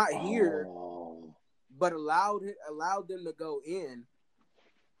he's not here, but allowed them to go in.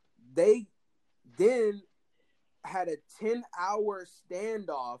 They then had a 10-hour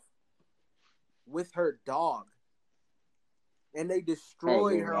standoff with her dog, and they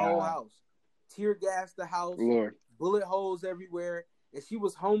destroyed her whole house. Tear gassed the house, bullet holes everywhere, and she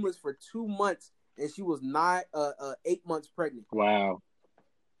was homeless for 2 months, and she was 8 months pregnant. Wow.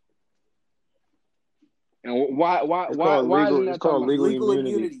 And why it's called legal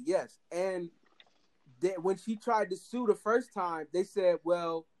immunity. Yes. And when she tried to sue the first time, they said,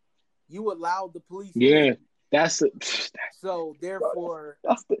 "Well, you allowed the police." Yeah, in. So therefore,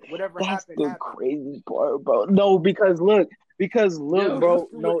 whatever happened. That's the crazy part, bro. No, because look, bro.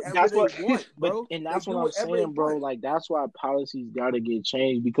 No, that's what. Bro. And that's what I'm saying, bro. Like, that's why policies got to get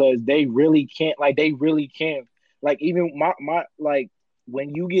changed, because they really can't. Like, they really can't. Like, even my like,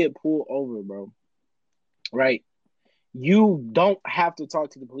 when you get pulled over, bro. Right, you don't have to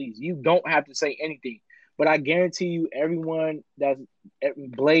talk to the police. You don't have to say anything. But I guarantee you, everyone that's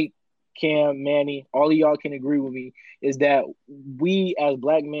Blake, Cam, Manny, all of y'all can agree with me, is that we as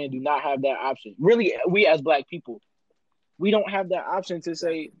Black men do not have that option. Really, we as Black people, we don't have that option to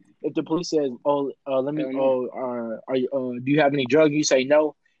say, if the police says, do you have any drugs? You say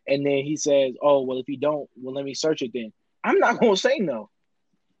no. And then he says, oh, well, if you don't, well, let me search it then. I'm not going to say no.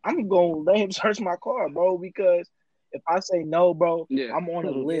 I'm gonna let him search my car, bro. Because if I say no, bro, Yeah. I'm on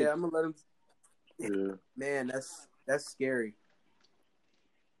a list. Yeah, I'm gonna let him. Yeah. Man, that's scary.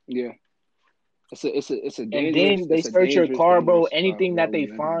 Yeah. It's a And dangerous. then they It's a search your dangerous, car, bro. dangerous Anything that world they we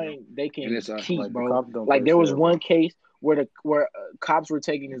live in, bro. find, they And can it's keep, Like the bro. cops don't Like play there was fair, one bro. case where cops were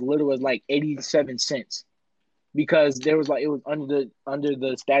taking as little as like 87 cents because there was like it was under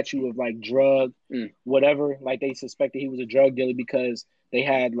the statute of like drug whatever. Like they suspected he was a drug dealer because they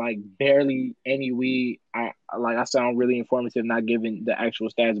had like barely any weed. I sound really informative, not giving the actual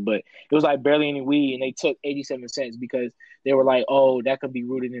stats, but it was like barely any weed, and they took 87 cents because they were like, "Oh, that could be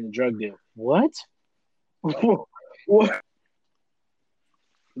rooted in a drug deal." What? What?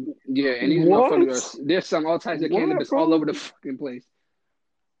 Yeah, and these What? motherfuckers there's some all types of What, cannabis bro? all over the fucking place.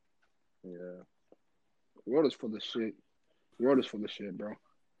 Yeah. World is full of shit. World is full of shit, bro.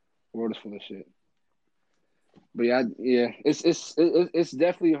 World is full of shit. But it's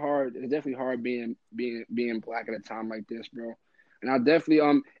definitely hard. It's definitely hard being black at a time like this, bro. And I definitely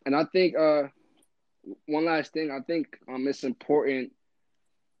and I think one last thing, I think it's important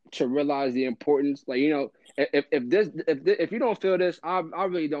to realize the importance. Like, you know, if you don't feel this, I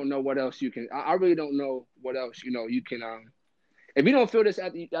really don't know what else you can. I really don't know what else you can. If you don't feel this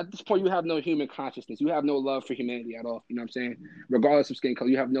at this point, you have no human consciousness. You have no love for humanity at all. You know what I'm saying? Regardless of skin color,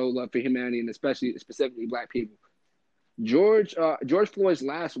 you have no love for humanity, and specifically black people. George Floyd's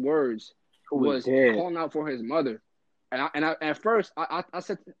last words was calling out for his mother, and I at first I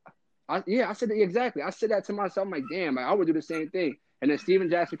said exactly. I said that to myself. I'm like, damn, I would do the same thing. And then Steven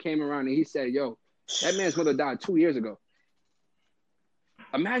Jackson came around and he said, yo, that man's mother died 2 years ago.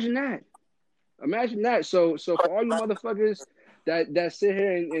 Imagine that. So for all you motherfuckers that sit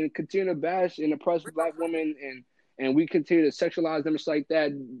here and continue to bash and oppress black women and we continue to sexualize them just like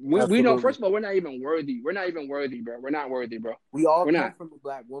that, we know, first of all, we're not even worthy. We're not even worthy, bro. We're not worthy, bro. We all We're come not. from a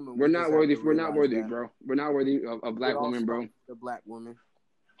black woman. We're not worthy. We're not worthy, that. bro. We're not worthy of black women, bro. The black woman.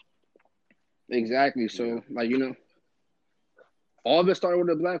 Exactly. So, like, you know, all of it started with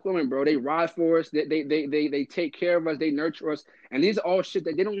a black woman, bro. They ride for us. They take care of us. They nurture us. And these are all shit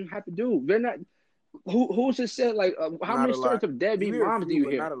that they don't even have to do. They're not. Who's just said, like, how many stories of deadbeat moms do you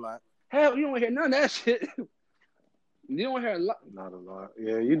hear? Not a lot. Hell, you don't hear none of that shit. You don't hear a lot. Not a lot.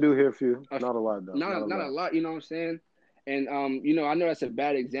 Yeah, you do hear a few. Not a lot, though. Not a lot. You know what I'm saying? And you know, I know that's a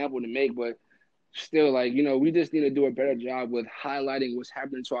bad example to make, but still, like, you know, we just need to do a better job with highlighting what's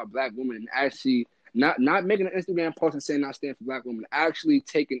happening to our black women and actually not making an Instagram post and saying I stand for black women, actually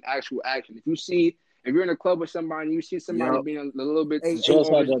taking actual action. If you're in a club with somebody and you see somebody being a little bit just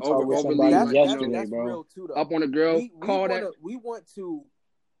had to talk with somebody yesterday, that's bro. real too, though. Up on a girl, we want to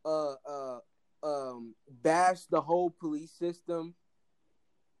bash the whole police system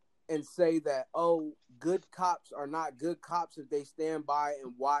and say that, oh, good cops are not good cops if they stand by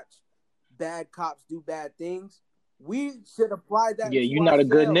and watch bad cops do bad things. We should apply that. Yeah, you're not a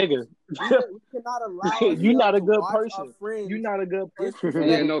good nigga. We cannot allow you're not a good person. You're not a good person.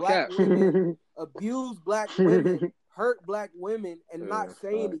 Yeah, no cap. Women, abuse black women, hurt black women, and not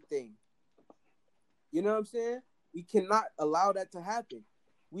say anything. You know what I'm saying? We cannot allow that to happen.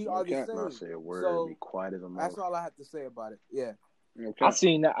 We are the same. Not say a word. So be quiet as a mouse. that's all I have to say about it. Yeah. Okay. I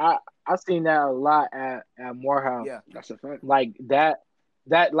seen that. I seen that a lot at Morehouse. Yeah, that's a fact. Like that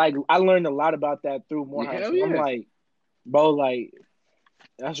like I learned a lot about that through Morehouse. Yeah. I'm like, bro, like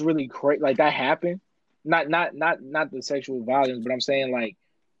that's really crazy. Like that happened. Not the sexual violence, but I'm saying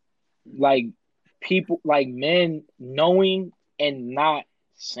like people, like men knowing and not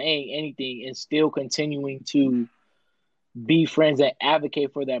saying anything and still continuing to be friends and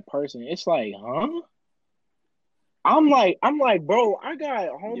advocate for that person. It's like, huh? I'm like, bro, I got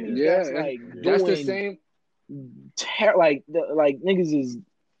homies that's like that's doing the same. Like niggas is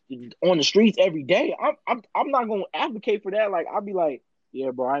on the streets every day. I'm not gonna advocate for that. Like I'll be like,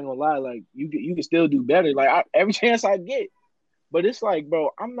 yeah, bro, I ain't gonna lie. Like you can still do better. Like every chance I get. But it's like, bro,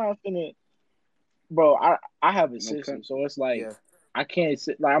 I'm not finna. Bro, I have a sister, so it's like I can't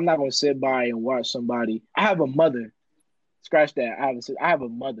sit. Like I'm not gonna sit by and watch somebody. I have a mother. Scratch that. I have a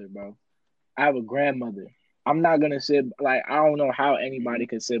mother, bro. I have a grandmother. I'm not gonna sit. Like I don't know how anybody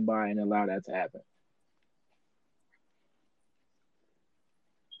could sit by and allow that to happen.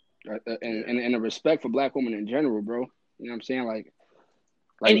 And a respect for black women in general, bro. You know what I'm saying? Like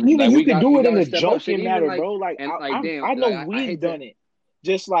and even like you can do it in a joking matter, like, bro. Like, damn, I know like, we've done it.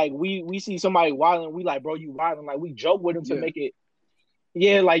 Just like we see somebody wilding, we like, bro, you wilding. Like we joke with them to make it.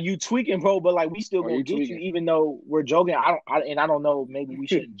 Yeah, like you tweaking, bro, but like we still gonna get you, even though we're joking. I don't know. Maybe we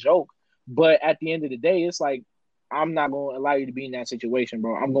shouldn't joke, but at the end of the day, it's like I'm not gonna allow you to be in that situation,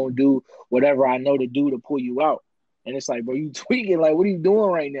 bro. I'm gonna do whatever I know to do to pull you out. And it's like, bro, you tweaking. Like, what are you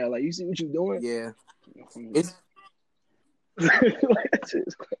doing right now? Like, you see what you doing? Yeah, it's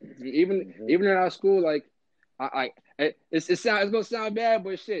even in our school, like it's gonna sound bad,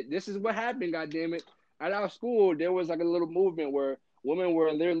 but shit, this is what happened. God damn it! At our school, there was like a little movement where women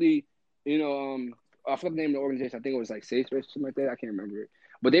were literally, I forgot the name of the organization. I think it was like Safe Space or something like that. I can't remember it,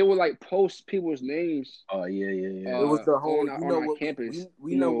 but they would like post people's names. Oh yeah. It was the whole. on our campus.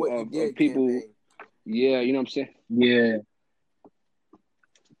 We know what you did. People. Campaign. Yeah, you know what I'm saying. Yeah.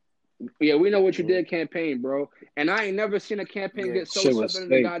 Yeah, we know what you did campaign, bro. And I ain't never seen a campaign get so swept in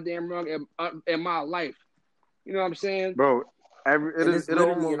the goddamn rug in my life. You know what I'm saying? Bro, it'll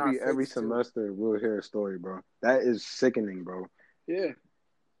almost be every too. semester we'll hear a story, bro. That is sickening, bro. Yeah.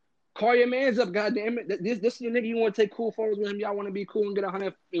 Call your mans up, goddamn it. This is your nigga you want to take cool photos with him. Y'all want to be cool and get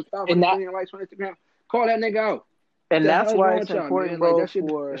 105 million likes on Instagram. Call that nigga out. And that's why it's important, bro. Like, that shit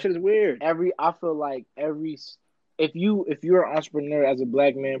is weird. I feel like if you're an entrepreneur as a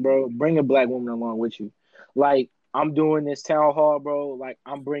black man, bro, bring a black woman along with you. Like, I'm doing this town hall, bro. Like,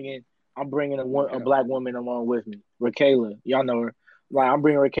 I'm bringing a black woman along with me. Raquela, y'all know her. Like, I'm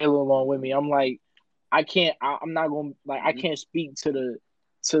bringing Raquela along with me. I'm like, I can't speak to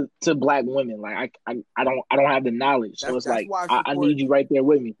black women. Like, I don't have the knowledge. So it's like I need you right there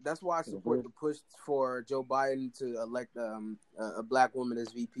with me. That's why I support the push for Joe Biden to elect a black woman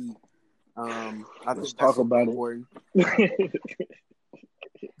as VP. I think that's important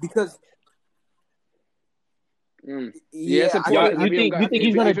because it's important. You think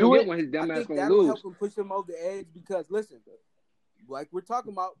he's gonna do it? When his dumb I ass think gonna that'll lose. help him push him over the edge because listen, like we're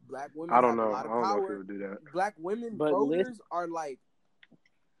talking about, black women I don't have know. a lot of I don't know power. if he would do that. Black women voters are like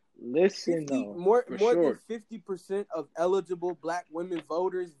listen 50, though. more sure. than 50% of eligible black women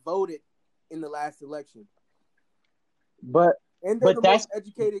voters voted in the last election. And they're the most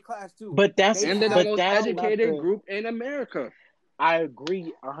educated class too. But they're the most educated group in America. I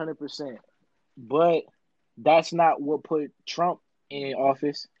agree 100%. But that's not what put Trump in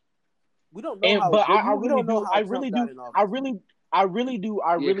office. We don't know how. But I really do. I really do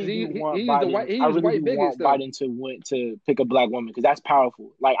want Biden to pick a black woman because that's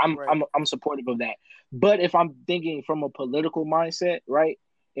powerful. Like I'm supportive of that. But if I'm thinking from a political mindset, right?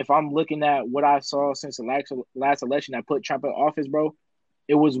 If I'm looking at what I saw since the last election that put Trump in office, bro,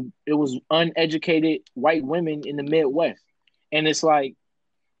 it was uneducated white women in the Midwest, and it's like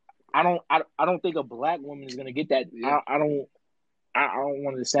I don't think a black woman is gonna get that. Yeah. I don't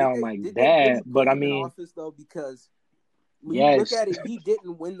want to sound bad, really but I mean, office though, because when you look at it, he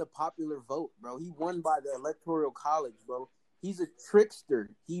didn't win the popular vote, bro. He won by the Electoral College, bro. He's a trickster.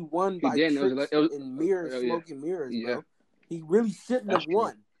 He won by tricks and mirrors, smoking mirrors, bro. He really shouldn't have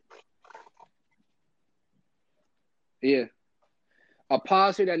won. Yeah. A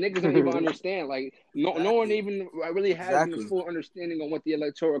policy that niggas don't even understand. Like, no one even really has a full understanding on what the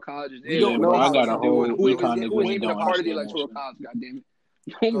Electoral College is. Yeah, bro, I got a whole econ degree. Who is even a part of the Electoral College, goddamn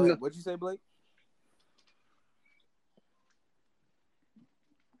it. What'd you say, Blake?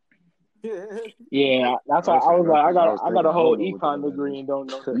 Yeah, that's why I was like, I got a whole econ degree and don't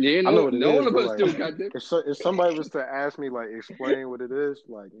know. Yeah, I know what it no is, one of us like, do, goddamn. If somebody was to ask me, like, explain what it is,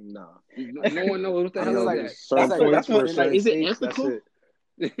 like, nah. No one knows what the hell is that. Is it ethical?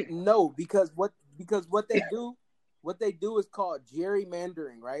 No, because what they do is called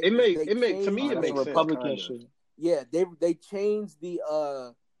gerrymandering, right? It makes Republican shit. Yeah, they changed the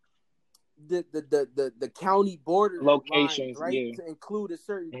county border locations, lines, right, to include a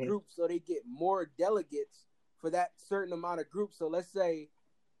certain group, so they get more delegates for that certain amount of groups. So let's say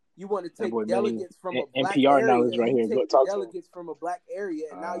you want to take delegates from a black NPR area, right here. take delegates from a black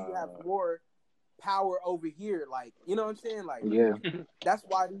area, and now you have more power over here. Like, you know what I'm saying? Like, that's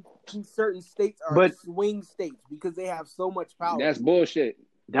why these certain states are swing states, because they have so much power. That's bullshit.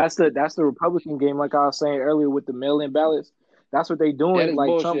 That's the Republican game, like I was saying earlier with the mail-in ballots. That's what they doing. Like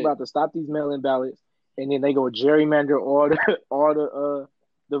bullshit. Trump about to stop these mail-in ballots, and then they go gerrymander all the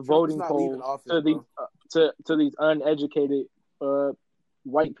voting polls to these uneducated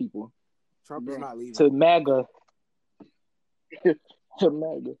white people. Trump is not leaving to MAGA. To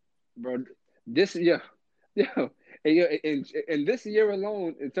MAGA, bro. This in this year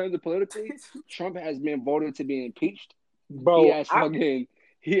alone, in terms of politically, Trump has been voted to be impeached. Bro, he has fucking.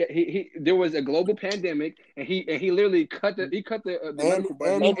 He there was a global pandemic, and he literally cut the medical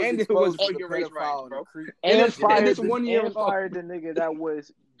budget, and it was all your race riots, bro. And fired this 1 year and fired the nigga that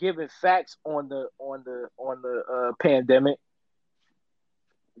was giving facts on the pandemic.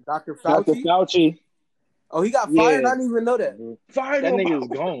 Dr. Fauci. Oh, he got fired? Yeah. I didn't even know that. Fired That him. nigga is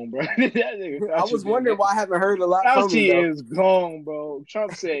gone, bro. That nigga I was wondering why I haven't heard a lot from him, Fauci though. is gone, bro.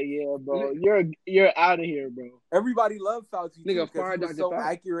 Trump said, "Yeah, bro, you're out of here, bro." Everybody loved Fauci, Nigga, because fired he was Dr. so Fauci.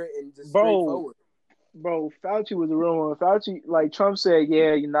 accurate and just Bro. straightforward. Bro, Fauci was a real one. Fauci, like Trump said,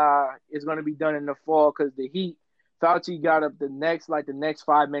 yeah, it's gonna be done in the fall because the heat. Fauci got up the next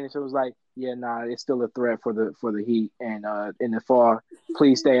 5 minutes. It was like, yeah, nah, it's still a threat for the heat, and in the fall,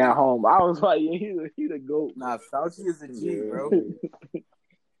 please stay at home. I was like, yeah, he's a goat. Nah, Fauci is a G, bro.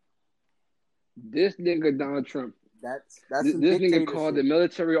 This nigga Donald Trump. That's This nigga called the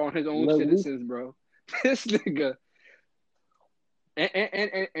military on his own citizens, bro. This nigga.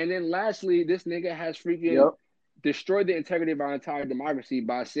 And then lastly, this nigga has freaking destroyed the integrity of our entire democracy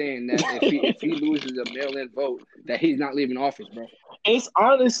by saying that if he loses a mail-in vote, that he's not leaving office, bro. It's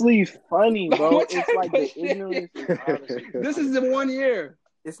honestly funny, bro. What It's type like of the shit? ignorance is honestly This is the 1 year.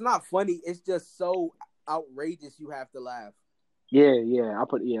 It's not funny. It's just so outrageous. You have to laugh. Yeah.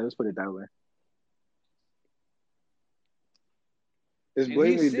 Let's put it that way. It's And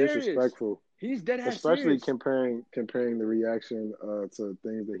blatantly he's serious. disrespectful, He's dead ass especially serious. comparing the reaction to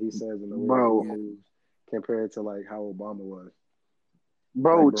things that he says and the way Bro. he moves compared to like how Obama was.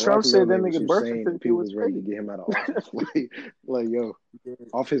 Bro, Like, Trump Barack said that Obama was nigga birth saying certificate people was was ready to fake. get him out of office. like, yo,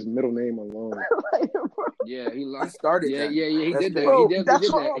 off his middle name alone. Yeah, he He started Yeah, that. he That's did that. Bro, He definitely that's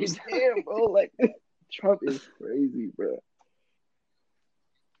did what that. I'm saying, bro. Like, Trump is crazy, bro.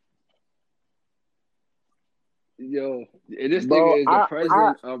 Yo, this Bro, nigga is the I-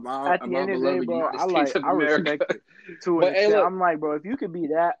 president of our At the end of the day, beloved bro, United States of I America. respect it to an But, hey, extent. look. I'm like, bro, if you could be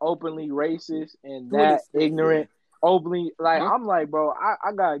that openly racist and To an that extent, ignorant, openly, like, Huh? I'm like, bro,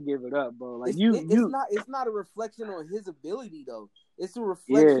 I gotta give it up, bro. Like, It's not a reflection on his ability, though. It's a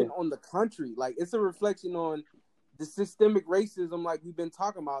reflection on the country. Like, it's a reflection on the systemic racism, like we've been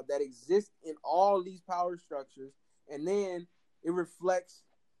talking about, that exists in all these power structures, and then it reflects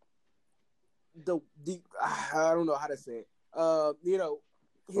the I don't know how to say it.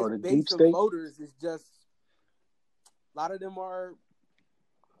 His the base deep of state? voters is just, a lot of them are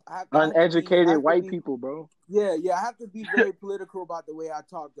uneducated white people, bro. Yeah, I have to be very political about the way I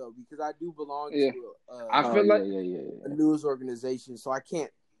talk, though, because I do belong Yeah. to I feel like a news organization, so I can't,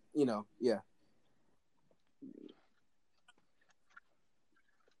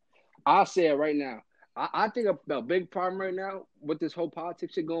 I'll say it right now. I think a big problem right now with this whole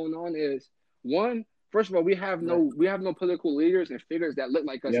politics shit going on is, one, first of all, we have no political leaders and figures that look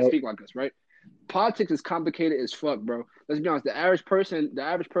like us and speak like us, right? Politics is complicated as fuck, bro. Let's be honest. The average person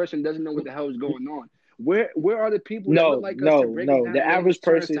doesn't know what the hell is going on. Where are the people that look like us to break it down the average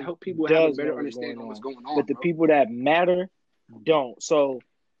person to help people have a does better know understanding of what's going on? but the bro. people that matter don't. So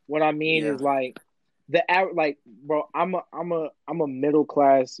what I mean is, like, bro, I'm a middle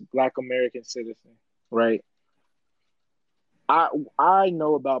class Black American citizen, right? I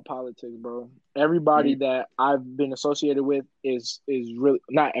know about politics, bro. Everybody that I've been associated with is really,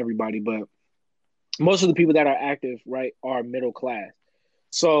 not everybody, but most of the people that are active, right, are middle class.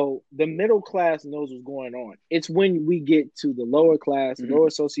 So the middle class knows what's going on. It's when we get to the lower class, lower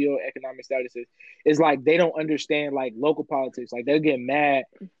socioeconomic statuses, it's like they don't understand, like, local politics. Like, they'll get mad,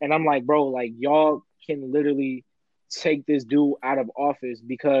 and I'm like, bro, like, y'all can literally take this dude out of office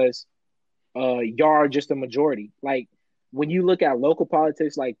because y'all are just a majority. Like, when you look at local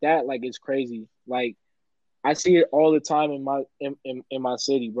politics like that, like, it's crazy. Like, I see it all the time in my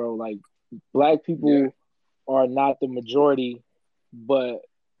city, bro. Like, Black people are not the majority, but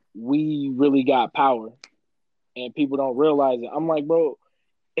we really got power, and people don't realize it. I'm like, bro,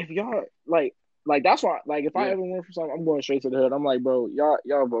 if y'all like that's why, like, if I ever went for something, I'm going straight to the hood. I'm like, bro,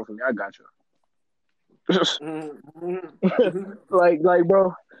 y'all vote for me. I got you. like,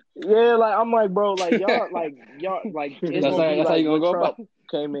 bro. Yeah, like, I'm like, bro, like, y'all, like, it's That's gonna be how like, you gonna go Trump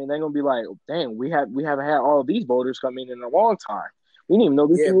came in, they're gonna be like, damn, we haven't had all these voters come in a long time. We didn't even know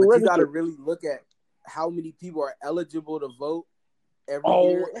these Yeah, people but were you got to registered. really look at how many people are eligible to vote every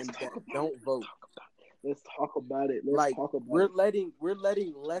year and that don't vote. Let's talk about it. We're letting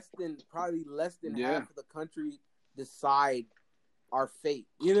probably less than half of the country decide our fate.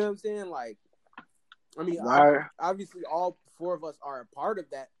 You know what I'm saying? Like, I mean, obviously all four of us are a part of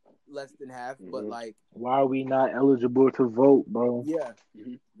that less than half, but like, why are we not eligible to vote, bro? Yeah.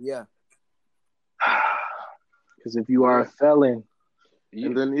 Because if you are a felon,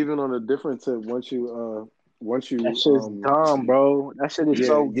 and then even on a different tip, once you that shit's dumb, bro. That shit is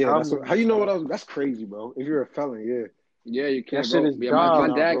so dumb. How you know what that's crazy, bro. If you're a felon, you can't. That shit is My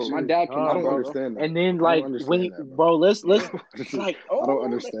dumb. dad can. I don't understand that. And then, like, when you, bro, let's like, I don't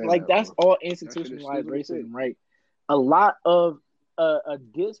understand. Like, that's all institutionalized racism, right? A lot of a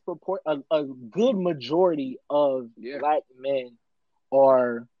good majority of black men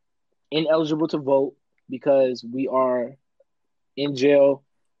are ineligible to vote because we are in jail,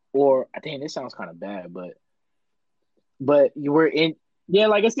 or I think this sounds kind of bad, but you were in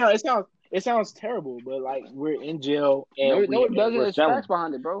like it sounds terrible, but like we're in jail and no, it doesn't. There's felons. facts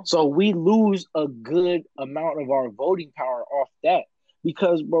behind it, bro. So we lose a good amount of our voting power off that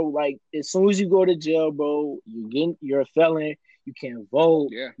because, bro, like as soon as you go to jail, bro, you're a felon. You can't vote.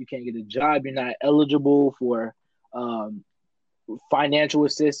 Yeah. You can't get a job. You're not eligible for financial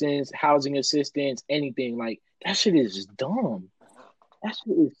assistance, housing assistance, anything. Like that shit is just dumb. That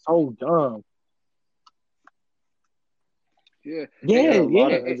shit is so dumb. Yeah. There are a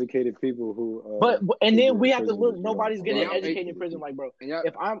lot of educated people who. But then we have to look. Nobody's getting educated in prison, like, bro.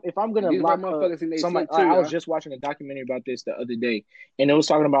 If I'm gonna lock up somebody, I was just watching a documentary about this the other day, and it was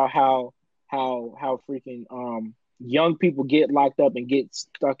talking about how freaking young people get locked up and get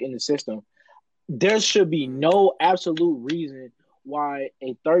stuck in the system. There should be no absolute reason why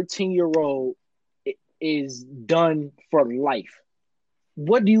a 13-year-old is done for life.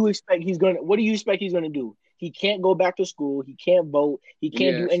 What do you expect he's gonna do? He can't go back to school. He can't vote. He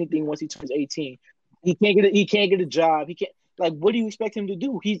can't do anything once he turns 18. He can't get a job. He can't. Like, what do you expect him to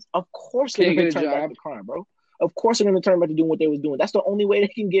do? He's of course going to turn back to crime, bro. Of course they're going to turn back to doing what they was doing. That's the only way they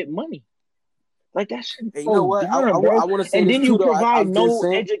can get money. Like that shit. You know what? I want to say and this then you too, provide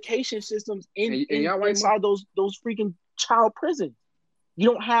no education systems inside those freaking child prisons. You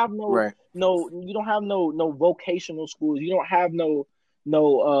don't have you don't have no vocational schools. You don't have no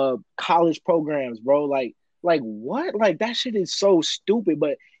college programs, bro. Like what? Like that shit is so stupid.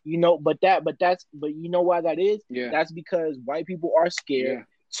 But you know why that is? Yeah. That's because white people are scared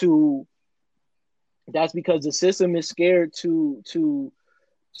to. That's because the system is scared to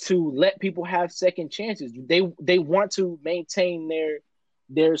let people have second chances. They want to maintain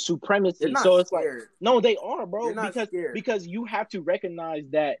their supremacy. So it's scared. Like no, they are, bro. Because you have to recognize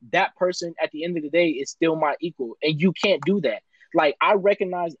that person at the end of the day is still my equal, and you can't do that. Like I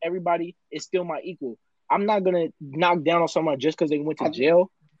recognize everybody is still my equal. I'm not gonna knock down on someone just because they went to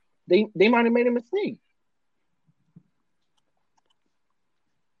jail. They might have made a mistake.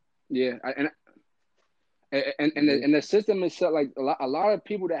 Yeah, and the system is set like a lot of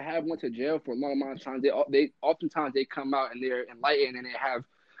people that have went to jail for a long amount of time. They oftentimes they come out and they're enlightened and they have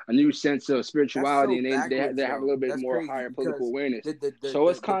a new sense of spirituality and they have a little bit more higher political awareness. So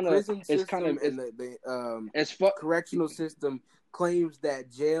it's kind of the correctional system claims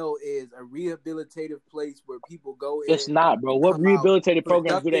that jail is a rehabilitative place where people go in. It's not, bro. What rehabilitative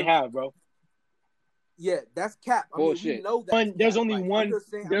programs do they have, bro? Yeah, that's cap. Bullshit. We know that. There's only one.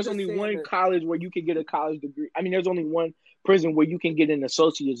 There's only one college where you can get a college degree. I mean, there's only one prison where you can get an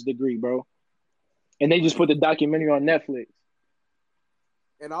associate's degree, bro. And they just put the documentary on Netflix.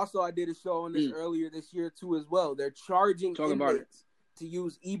 And also, I did a show on this earlier this year too, as well. They're charging inmates to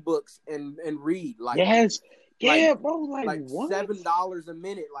use ebooks and read. Like bro. Like what? $7 a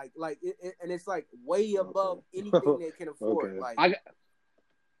minute. And it's like way above anything they can afford.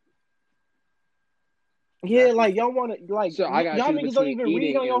 Okay. Like y'all want to so I got y'all niggas don't even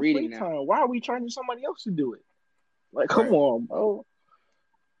read on your free now. time. Why are we charging somebody else to do it? Like, come on, bro.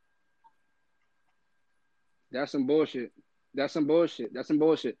 That's some bullshit.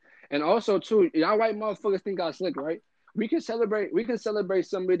 And also too, y'all white motherfuckers think I slick, right? We can celebrate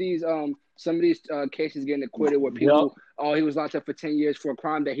some of these cases getting acquitted where people he was locked up for 10 years for a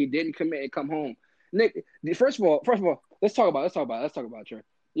crime that he didn't commit and come home. Nick, first of all, let's talk about it, Trey.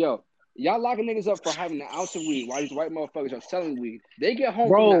 Yo, y'all locking niggas up for having an ounce of weed while these white motherfuckers are selling weed. They get home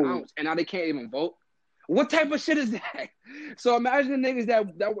from the ounce and now they can't even vote. What type of shit is that? So imagine the niggas that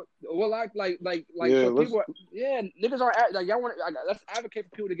were like people. Niggas are like y'all want. Let's advocate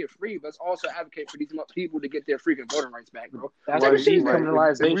for people to get free, but let's also advocate for these people to get their freaking voting rights back, bro. That's If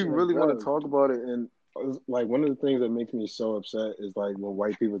decriminalization. we really want to talk about it, and like one of the things that makes me so upset is like when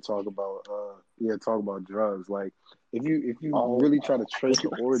white people talk about drugs. Like if you really try to trace the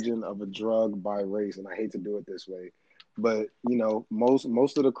origin of a drug by race, and I hate to do it this way. But you know,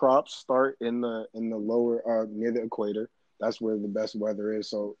 most of the crops start in the lower near the equator. That's where the best weather is.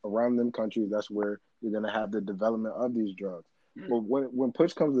 So around them countries, that's where you're gonna have the development of these drugs. But when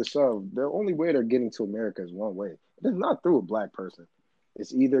push comes to shove, the only way they're getting to America is one way. It is not through a black person.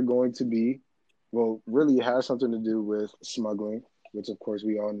 It's either going to be, really it has something to do with smuggling, which of course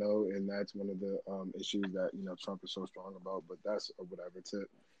we all know, and that's one of the issues that Trump is so strong about. But that's whatever tip.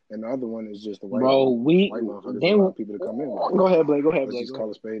 And the other one is just the white motherfuckers allow people to come in. Go ahead, Blake. Let's just call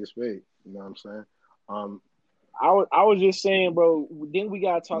a spade a spade. You know what I'm saying? I was just saying, bro. Then we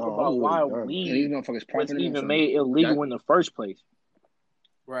gotta talk about why weed was even made illegal in the first place.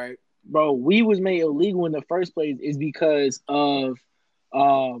 Right. Bro, weed was made illegal in the first place is because of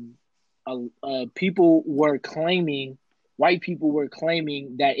people were claiming, white people were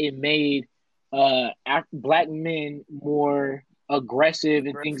claiming that it made black men more aggressive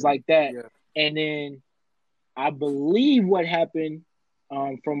and things like that. Yeah. And then I believe what happened,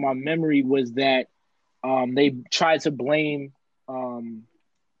 from my memory, was that they tried to blame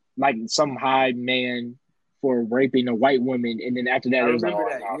like some high man for raping a white woman, and then after that, I it was like, remember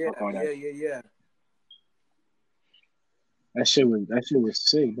oh, that. no, Yeah. fuck all that. Yeah. That shit was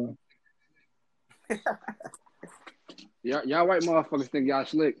sick, bro. Y'all white motherfuckers think y'all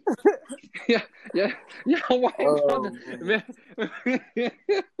slick. yeah, y'all white motherfuckers.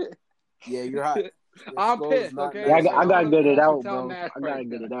 Yeah, you're hot. I'm pissed, okay? Yeah, I gotta get it out, Tell bro. I gotta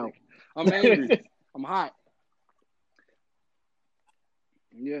get it out. I'm angry. I'm hot.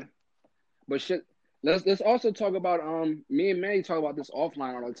 Yeah. But shit, let's also talk about me and Manny talk about this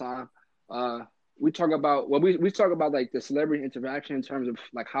offline all the time. We talk about we talk about like the celebrity interaction in terms of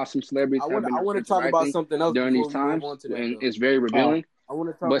like how some celebrities I want to talk about something else during these before we times, move on to that, and though. it's very revealing. I want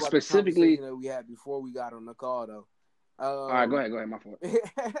to talk But about specifically the conversation that we had before we got on the call, though. All right, go ahead, my fault.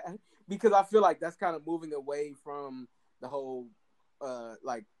 Because I feel like that's kind of moving away from the whole,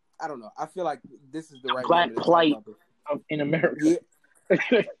 like, I don't know. I feel like this is the right black plight in America.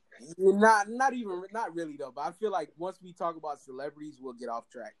 Yeah. not really though. But I feel like once we talk about celebrities, we'll get off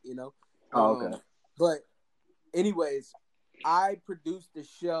track. You know. Oh, okay. But anyways, I produced the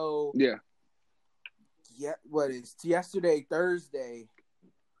show. Yeah. Yesterday, Thursday,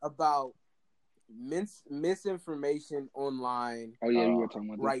 about misinformation online. Oh yeah, you were talking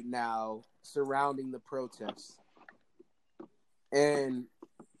about right now surrounding the protests, and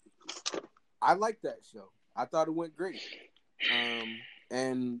I like that show. I thought it went great.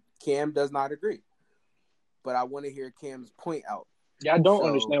 And Cam does not agree, but I want to hear Cam's point out. Yeah, I don't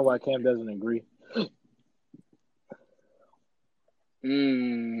understand why Cam doesn't agree.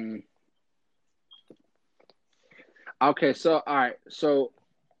 Okay, so all right,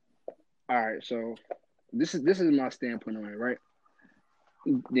 so this is my standpoint on it, right?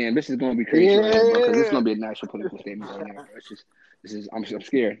 Damn, this is gonna be crazy, right now, because this is gonna be a national political statement right now. I'm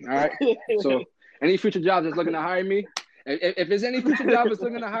scared. All right. So any future jobs that's looking to hire me, if there's any future job that's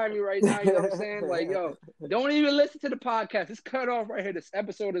looking to hire me right now, you know what I'm saying? Like, yo, don't even listen to the podcast. It's cut off right here. This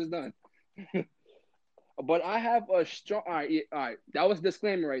episode is done. But I have a strong. All right. That was a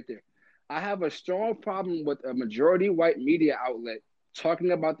disclaimer right there. I have a strong problem with a majority white media outlet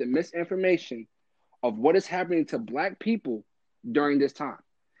talking about the misinformation of what is happening to black people during this time.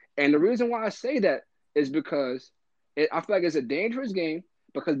 And the reason why I say that is because I feel like it's a dangerous game,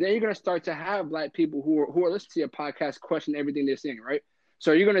 because then you're going to start to have black people who are listening to your podcast question everything they're saying, right?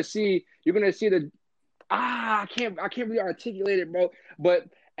 So you're going to see I can't really articulate it, bro, but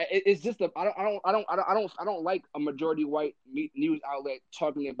it's just I don't like a majority white news outlet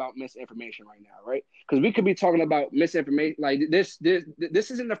talking about misinformation right now, right? Because we could be talking about misinformation like this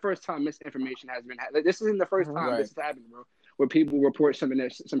isn't the first time misinformation has been this isn't the first time this has happened, bro, where people report some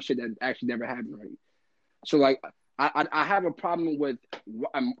shit that actually never happened, right? So like I have a problem with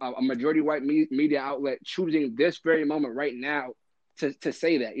a majority white media outlet choosing this very moment right now to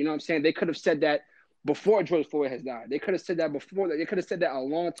say that. You know what I'm saying? They could have said that before George Floyd has died. They could have said that before that. They could have said that a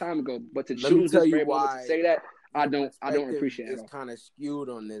long time ago. But to choose this very moment to say that, I don't appreciate it. It's kind of skewed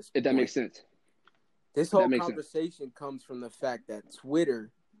on this. If that makes sense. This whole conversation comes from the fact that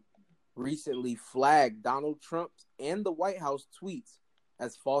Twitter recently flagged Donald Trump's and the White House tweets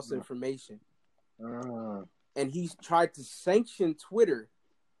as false information. And he's tried to sanction Twitter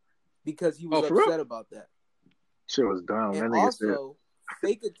because he was upset about that. Shit was dumb. And also,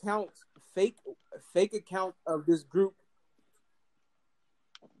 fake accounts of this group.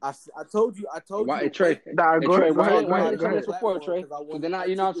 I told you. Why, Trey? Nah, go ahead. Why you come to support, Trey? Because they're not.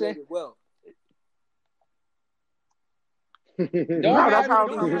 You know what I'm saying? Well. Don't I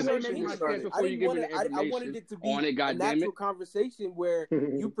wanted it to be a natural conversation where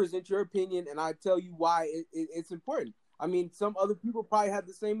you present your opinion and I tell you why it's important. I mean, some other people probably have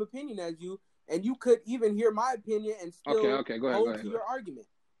the same opinion as you, and you could even hear my opinion and still hold to your argument.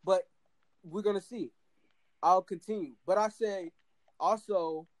 But we're gonna see. I'll continue. But I say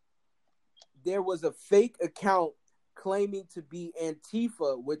also there was a fake account claiming to be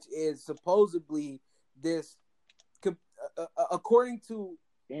Antifa, which is supposedly this. According to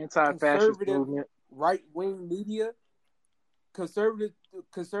anti-fascist movement, right-wing media, conservative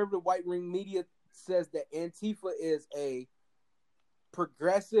right-wing media says that Antifa is a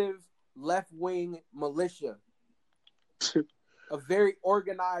progressive left-wing militia. a very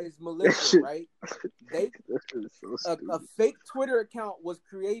organized militia, right? They a fake Twitter account was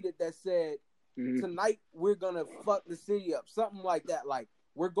created that said, tonight we're gonna fuck the city up, something like that. Like,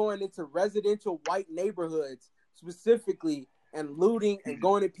 we're going into residential white neighborhoods specifically and looting and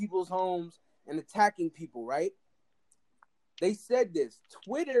going to people's homes and attacking people, right? They said this.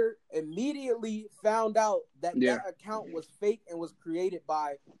 Twitter immediately found out that that account was fake and was created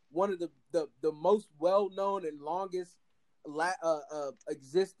by one of the most well-known and longest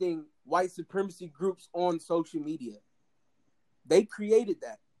existing white supremacy groups on social media. They created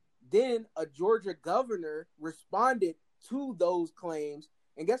that. Then a Georgia governor responded to those claims,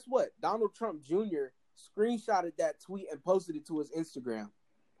 and guess what? Donald Trump Jr. screenshotted that tweet and posted it to his Instagram.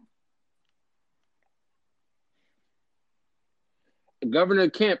 Governor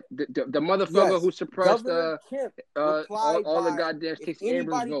Kemp, the motherfucker who suppressed Kemp all the goddamn Stacey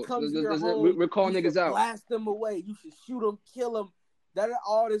Abrams votes. We're calling niggas out. Blast them away. You should shoot them, kill them. That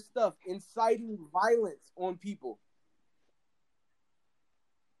all this stuff, inciting violence on people.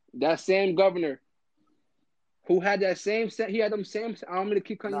 That same governor who had that same he had them same. I'm gonna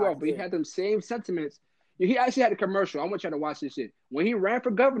keep cutting you off, but he had them same sentiments. He actually had a commercial. I want y'all to watch this shit. When he ran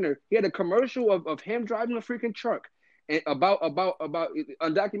for governor, he had a commercial of him driving a freaking truck. And about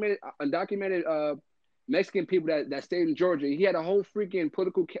undocumented Mexican people that stayed in Georgia. He had a whole freaking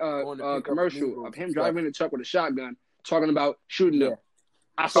political commercial of him driving a truck with a shotgun, talking about shooting them.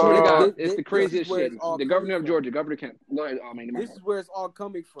 I swear to God, it's the craziest shit. The governor of Georgia, Governor Kemp. Go ahead. This is where it's all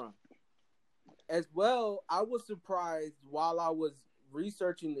coming from. As well, I was surprised while I was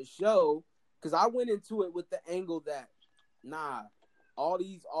researching the show, because I went into it with the angle that, all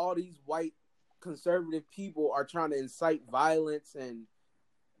these white conservative people are trying to incite violence and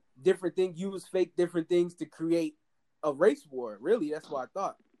different things, use fake different things to create a race war. Really, that's what I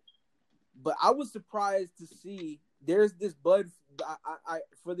thought. But I was surprised to see there's this I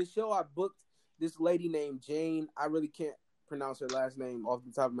for the show I booked this lady named Jane. I really can't pronounce her last name off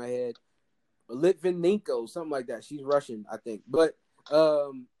the top of my head. Litvinenko, something like that. She's Russian, I think. But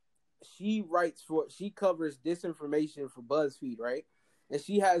she covers disinformation for BuzzFeed, right? And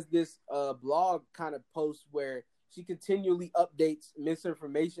she has this blog kind of post where she continually updates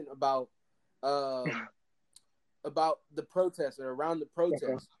misinformation about the protest or around the protest.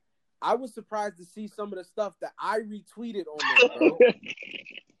 Okay. I was surprised to see some of the stuff that I retweeted on there, bro.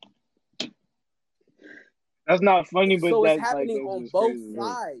 That's not funny, but so that's it's happening on both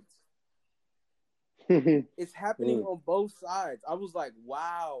sides. It's happening on both sides. I was like,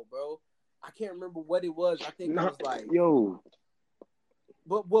 wow, bro. I can't remember what it was. I think it was like,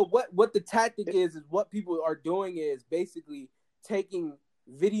 But what the tactic is what people are doing is basically taking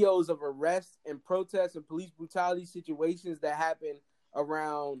videos of arrests and protests and police brutality situations that happen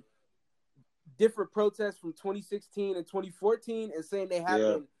around different protests from 2016 and 2014 and saying they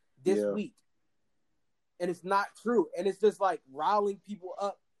happened this week. And it's not true. And it's just like riling people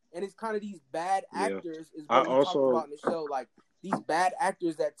up. And it's kind of these bad actors is what we talked about in the show. Like these bad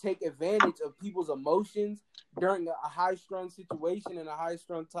actors that take advantage of people's emotions during a high-strung situation and a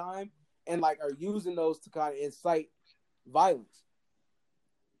high-strung time and like are using those to kind of incite violence.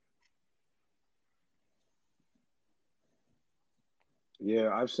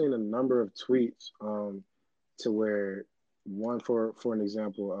 Yeah, I've seen a number of tweets to where one, for an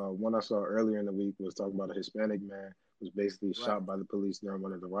example, one I saw earlier in the week was talking about a Hispanic man was basically shot by the police during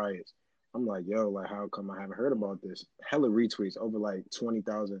one of the riots. I'm like, yo, like, how come I haven't heard about this? Hella retweets, over like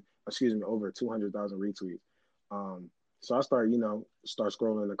 200,000 retweets. So I start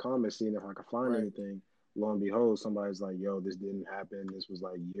scrolling in the comments, seeing if I could find anything. Lo and behold, somebody's like, yo, this didn't happen. This was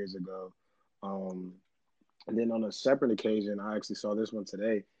like years ago. And then on a separate occasion, I actually saw this one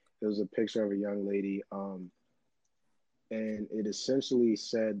today. There was a picture of a young lady, and it essentially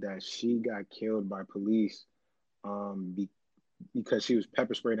said that she got killed by police because she was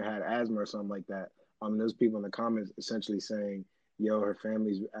pepper sprayed and had asthma or something like that. There's people in the comments essentially saying, yo, her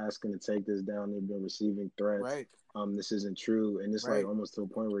family's asking to take this down. They've been receiving threats. Right. This isn't true. And it's like almost to a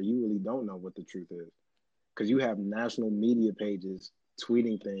point where you really don't know what the truth is. Because you have national media pages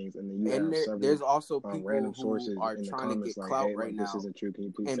tweeting things, and then there's also people random who sources are in the trying to comments get like, clout hey, right this now. isn't true. Can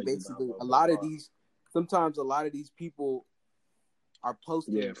you please and take basically it down? a lot of these people are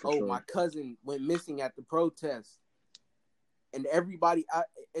posting, my cousin went missing at the protest. And everybody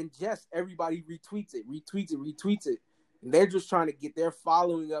retweets it. And they're just trying to get their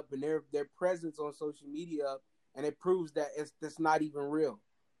following up and their presence on social media up, and it proves that that's not even real.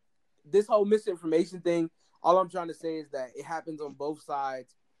 This whole misinformation thing, all I'm trying to say is that it happens on both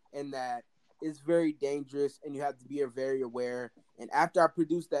sides and that it's very dangerous and you have to be very aware. And after I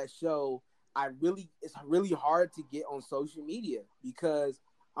produced that show, it's really hard to get on social media because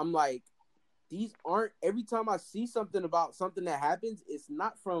I'm like, these aren't, every time I see something about something that happens, it's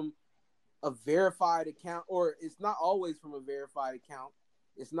not from a verified account, or it's not always from a verified account.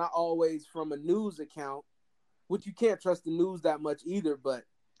 It's not always from a news account, which you can't trust the news that much either. But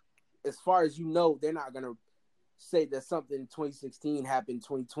as far as you know, they're not going to say that something in 2016 happened in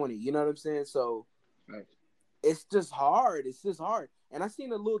 2020. You know what I'm saying? So Right. it's just hard. It's just hard. And I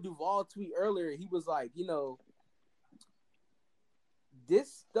seen a Lil Duval tweet earlier. He was like, you know,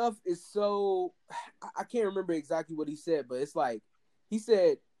 this stuff is so, I can't remember exactly what he said, but it's like, he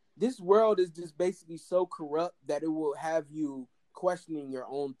said, this world is just basically so corrupt that it will have you questioning your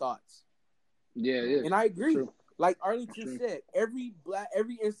own thoughts. Yeah, it is. And I agree. True. Like Arlington said, every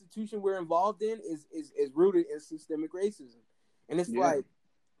institution we're involved in is rooted in systemic racism. And it's like,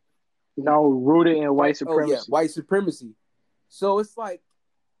 no, rooted in white supremacy. Oh yeah, white supremacy. So it's like,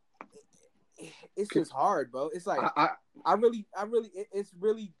 it's just hard, bro. It's like, I really, it's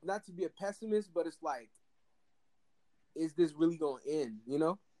really not to be a pessimist, but it's like, is this really going to end, you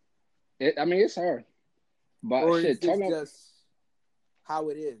know? I mean, it's hard. But or shit, is this just how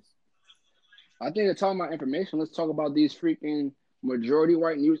it is? I think they're talking about information. Let's talk about these freaking majority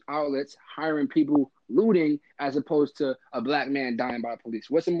white news outlets hiring people looting as opposed to a black man dying by police.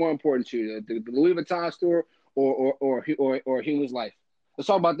 What's more important to you, the Louis Vuitton store or human's life? Let's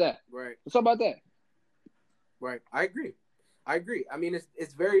talk about that. Right. Let's talk about that. Right. I agree. I memean,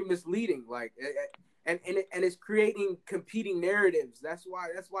 it's very misleading. Like, and it's creating competing narratives. That's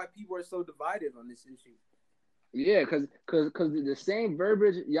why people are so divided on this issue. Yeah, because the same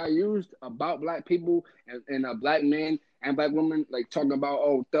verbiage y'all used about black people and black men and black women, like talking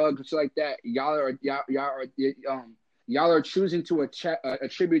about thugs and shit like that. Y'all are choosing to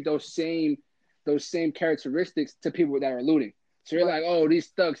attribute those same characteristics to people that are looting. So you're like, oh, these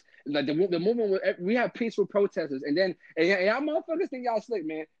thugs, like the movement. We have peaceful protesters, and y'all motherfuckers think y'all slick,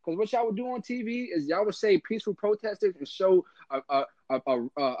 man. Because what y'all would do on TV is y'all would say peaceful protesters and show a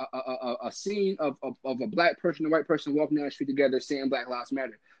scene of a black person and a white person walking down the street together saying Black Lives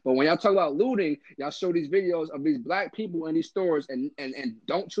Matter. But when y'all talk about looting, y'all show these videos of these black people in these stores and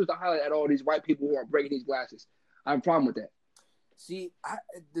don't choose to highlight at all these white people who are breaking these glasses. I have a problem with that. See,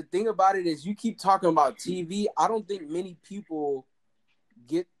 the thing about it is you keep talking about TV. I don't think many people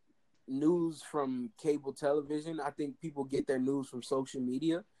get news from cable television. I think people get their news from social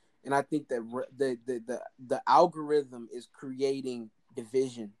media. And I think that the algorithm is creating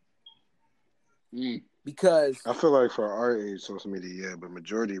division. Because I feel like for our age, social media, yeah, but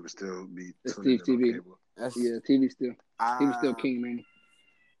majority would still be TV. TV still. TV still king, man.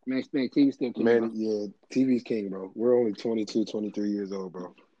 Man, TV's still king. Man, yeah, TV's king, bro. We're only 22, 23 years old,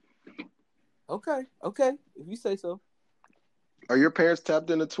 bro. Okay. If you say so. Are your parents tapped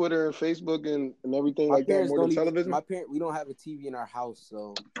into Twitter and Facebook and everything like that more than television? We don't have a TV in our house,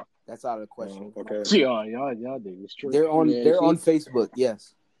 so that's out of the question. Okay. Y'all did. It's true. They're on Facebook,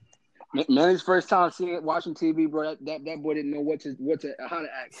 yes. Manny's first time watching TV, bro. That boy didn't know how to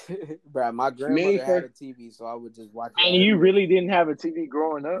act. Bro, my grandmother had a TV, so I would just watch it. And you really didn't have a TV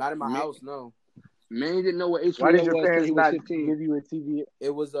growing up? Not in my house, no. Manny didn't know what HBO was. Why did your parents not 15. give you a TV?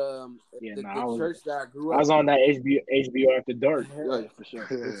 It was the church that I grew up. I was on that HBO After Dark. Yeah, for sure.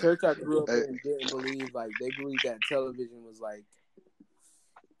 The church I grew up in didn't believe, like, they believed that television was like,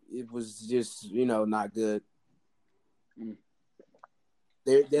 it was just, not good.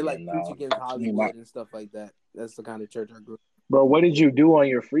 They preach against Hollywood and stuff like that. That's the kind of church I grew up in. Bro, what did you do on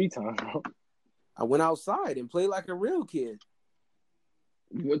your free time, bro? I went outside and played like a real kid.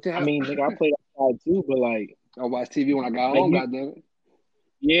 What the hell? I mean, nigga, I played outside too, but like, I watched TV when I got home, goddammit.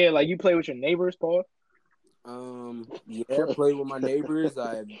 Yeah, like you play with your neighbors, Paul? Yeah, played with my neighbors.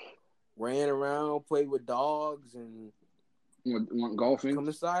 I ran around, played with dogs, and went golfing. Come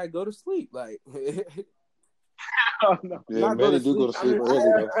inside, go to sleep. Like, Oh, no. Yeah, Manny do go to sleep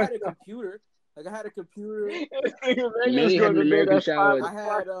early. I had a computer. Like, I had a computer. Manny had an American shower.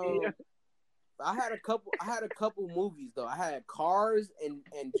 I had a couple movies though. I had Cars and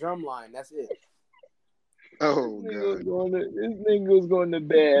Drumline. That's it. Oh god. This nigga was going to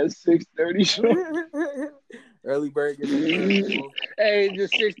bed at 6:30. Early bird. Hey,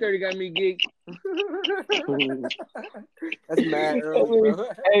 just 6:30 got me geeked. That's mad early, bro.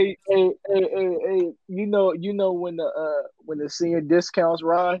 Hey, you know when the senior discounts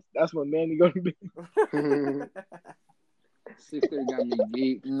rise, that's when Manny gonna be. 6:30 got me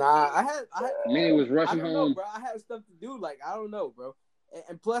geeked. Nah, I had Manny was rushing home. Know, bro. I had stuff to do. Like, I don't know, bro.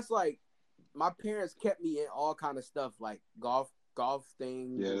 And plus, like, my parents kept me in all kind of stuff, like golf golf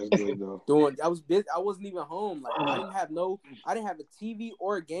thing. Yeah, that's good though. I was busy. I wasn't even home. Like I didn't have a TV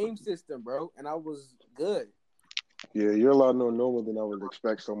or a game system, bro, and I was good. Yeah, you're a lot more normal than I would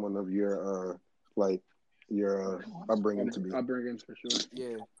expect someone of your upbringing to be. Upbringing for sure.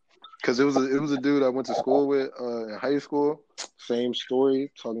 Yeah. Because it was a dude I went to school with in high school. Same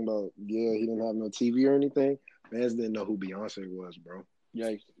story, talking about he didn't have no TV or anything. Mans didn't know who Beyonce was, bro.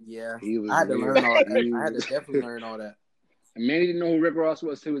 Yikes. Yeah. He was I had to weird. learn all that. I had to definitely learn all that. And Manny didn't know who Rick Ross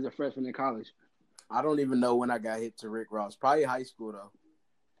was till he was a freshman in college. I don't even know when I got hit to Rick Ross. Probably high school though.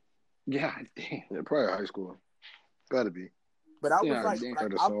 God damn. Yeah, probably high school. Gotta be. But I was Yeah, like damn.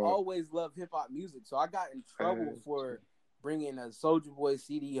 I've always loved hip hop music, so I got in trouble for bringing a Soulja Boy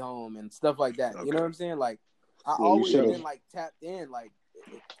CD home and stuff like that. Okay. You know what I'm saying? Like I Yeah, always should've. been like tapped in.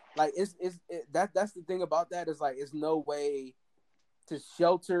 That's the thing about that is like it's no way to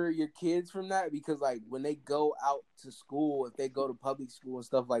shelter your kids from that because like when they go out to school, if they go to public school and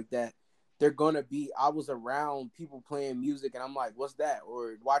stuff like that, they're gonna be. I was around people playing music and I'm like, what's that?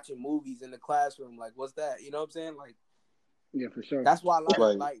 Or watching movies in the classroom, like, what's that? You know what I'm saying? Like, Yeah, for sure. that's why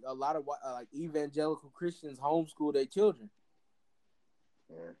Right. a lot of evangelical Christians homeschool their children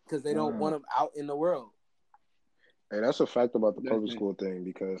because they don't want them out in the world. Hey, that's a fact about the public Definitely. school thing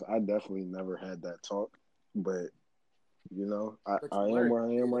because I definitely never had that talk. But you know, I But you am learn. where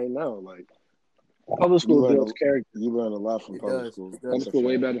I am right now. Like Public school learn builds character. you learn a lot from It public does. school. It does. Public That's a school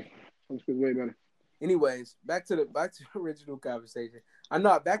way fact. better. Public school way better. Anyways, back to the original conversation. I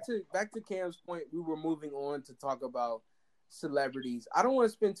know back to Cam's point. We were moving on to talk about celebrities. I don't want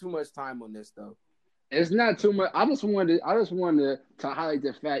to spend too much time on this though. It's not too much. I just wanted to highlight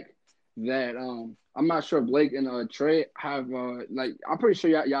the fact that I'm not sure if Blake and Trey have I'm pretty sure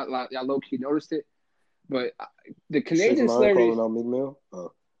y'all low key noticed it, but the Canadian 6ix9ine celebrities. calling out Meek Mill.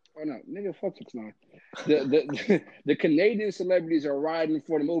 Oh. Oh no, nigga, fuck 6ix9ine. The Canadian celebrities are riding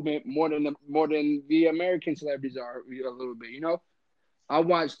for the movement more than the American celebrities are a little bit. You know, I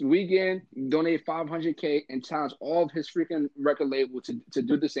watched The Weeknd donate $500K and challenge all of his freaking record label to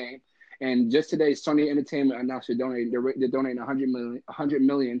do the same. And just today, Sony Entertainment announced they're donating $100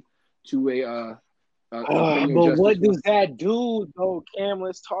 million to a criminal But justice what fund. does that do, though, Cam?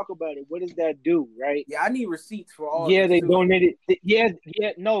 Let's talk about it. What does that do, right? Yeah, I need receipts for all. Yeah, this they too. donated.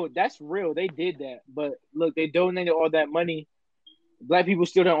 No, that's real. They did that. But look, they donated all that money. Black people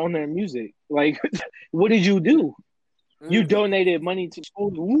still don't own their music. Like, what did you do? You donated money to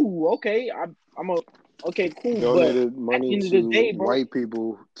schools. Ooh, okay. Okay, cool. Donated but money at the to end of the day, bro, white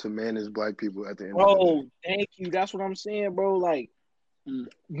people to manage black people at the end of the bro, day. thank you. That's what I'm saying, bro. Like,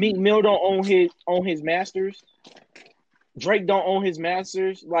 Meek Mill don't own his masters. Drake don't own his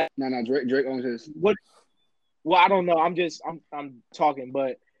masters. Like, No, Drake owns his. what? Well, I don't know. I'm talking,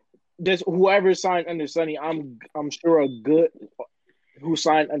 but just whoever signed under Sony, I'm sure who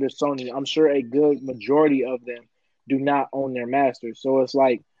signed under Sony, I'm sure a good majority of them do not own their masters. So it's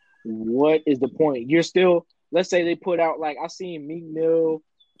like, what is the point? You're still, let's say they put out, like, I seen Meek Mill,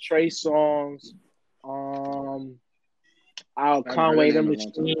 Trey Songz, Conway the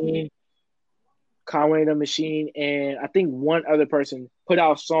Machine, and I think one other person put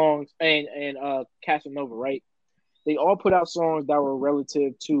out songs, and Casanova, right? They all put out songs that were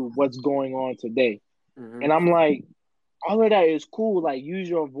relative to what's going on today. Mm-hmm. And I'm like, all of that is cool, like, use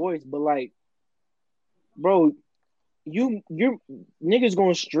your voice, but like, bro, your niggas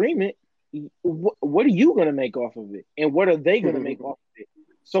gonna stream it. What are you gonna make off of it, and what are they gonna make off of it?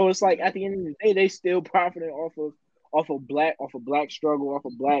 So it's like at the end of the day, they still profiting off of black struggle, off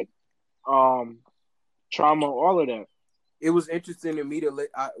of black trauma, all of that. It was interesting to me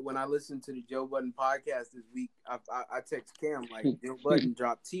when I listened to the Joe Budden podcast this week. I text Cam like Joe Budden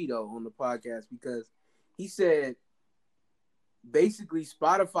dropped Tito on the podcast because he said basically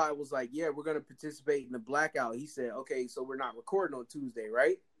Spotify was like, yeah, we're gonna participate in the blackout. He said, okay, so we're not recording on Tuesday,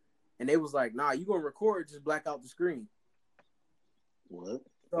 right? And they was like, nah, you gonna record, just black out the screen. What?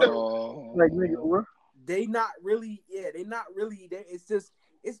 So, Like, nigga, they not really.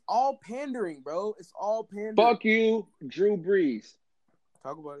 It's all pandering, bro. It's all pandering. Fuck you, Drew Brees.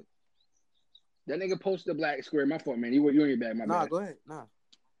 Talk about it. That nigga posted the black square. My fault, man. You on your back, my Nah, bad. go ahead. Nah.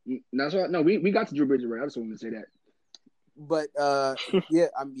 No, we got to Drew Brees right. I just wanted to say that. But I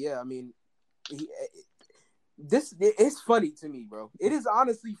mean, it's funny to me, bro. It is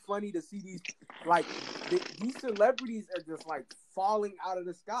honestly funny to see these celebrities are just like falling out of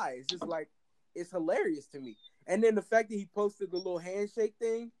the sky. It's just like it's hilarious to me. And then the fact that he posted the little handshake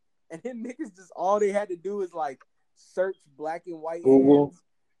thing, and then niggas just all they had to do is like search black and white hands,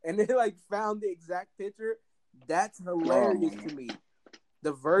 and they like found the exact picture. That's hilarious to me.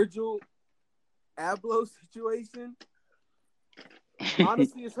 The Virgil Abloh situation.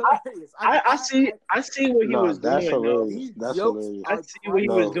 Honestly, it's hilarious. I see what he Nah, was that's doing though. hilarious. These That's jokes hilarious. I are see what he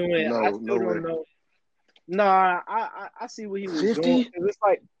was priceless. doing. I No still way. don't know. Nah, I see what he was doing. 50? 'Cause it's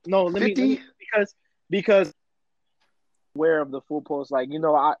like no, let me 50? because aware of the full post. Like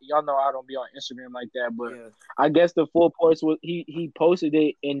y'all know I don't be on Instagram like that, but Yeah. I guess the full post was he posted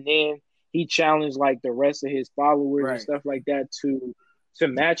it and then he challenged like the rest of his followers and Right. stuff like that to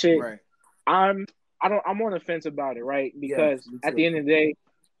match it. Right. I'm on the fence about it, right? Because me at too. the end of the day,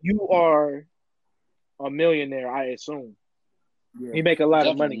 you are a millionaire, I assume. Yeah. You make a lot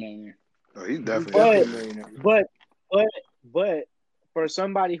of Definitely, money. man. Oh, he's He's definitely. definitely a millionaire. But for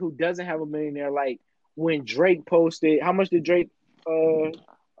somebody who doesn't have a millionaire, like when Drake posted, how much did Drake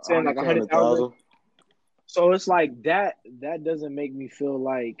send? Like 100,000. 100,000. So it's like that doesn't make me feel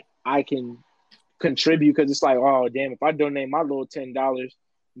like I can contribute because it's like, oh damn, if I donate my little $10,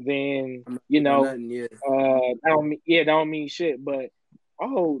 then I'm not you doing know, nothing, yeah. that don't mean shit. But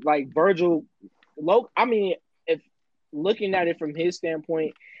like Virgil, I mean, if looking at it from his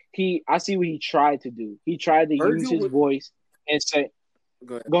standpoint, I see what he tried to do. He tried to use Virgil his would voice and say,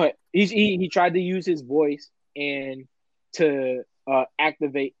 go ahead. go ahead. He tried to use his voice and to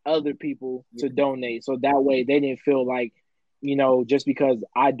activate other people to donate, so that way they didn't feel like, just because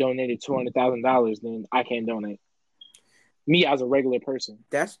I donated $200,000, then I can't donate. Me as a regular person.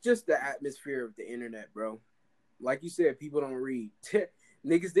 That's just the atmosphere of the internet, bro. Like you said, people don't read.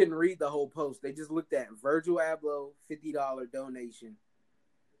 Niggas didn't read the whole post. They just looked at Virgil Abloh, $50 donation.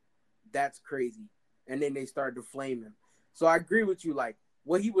 That's crazy. And then they started to flame him. So I agree with you. Like,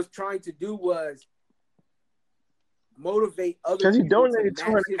 what he was trying to do was motivate other Because he people to donated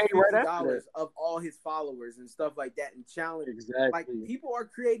match his $200K right after $50 that. of all his followers and stuff like that and challenge. Exactly. Like, people are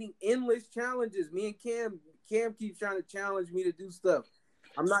creating endless challenges. Me and Cam keeps trying to challenge me to do stuff.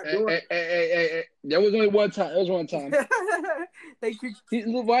 I'm not doing it. Hey. There was only one time. There was one time. They keep.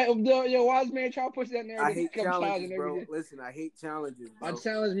 Yo, wise man, try to push that narrative. I hate Come challenges, challenging bro. every day. Listen, I hate challenges, bro. I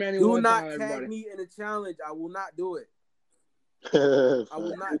challenge Manny Do one not time, tag everybody. me in a challenge. I will not do it. I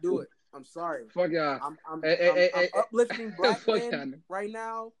will Fuck. not do it. I'm sorry. Fuck y'all. I'm Hey, uplifting black fuck men y'all. right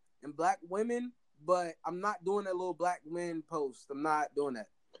now and black women, but I'm not doing that little black men post. I'm not doing that.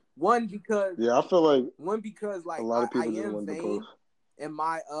 One because Yeah, I feel like like a lot of I people just am want to vain, post. and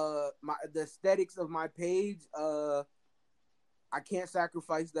the aesthetics of my page, I can't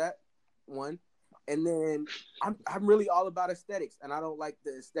sacrifice that one. And then I'm really all about aesthetics, and I don't like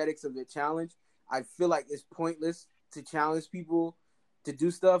the aesthetics of the challenge. I feel like it's pointless to challenge people to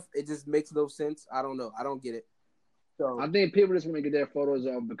do stuff. It just makes no sense. I don't know. I don't get it. So I think people just want to get their photos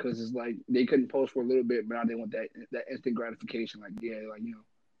off because it's like they couldn't post for a little bit, but now they want that instant gratification. Like, yeah, like,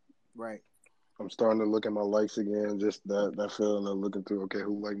 right. I'm starting to look at my likes again. Just that feeling of looking through. Okay,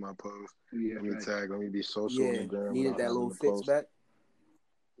 who liked my post? Yeah, Let me right. tag. Let me be social on Yeah, the gram. needed without that having little to fix post. back.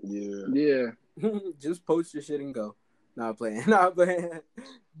 Yeah. Just post your shit and go. Not playing. Not playing.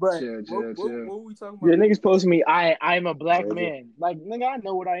 But Chill. what were we talking Yeah, about? niggas post me, I'm a black Virgil. man. Like, nigga, I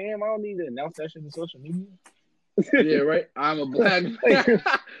know what I am. I don't need to announce that shit on social media. Yeah, right. I'm a black man.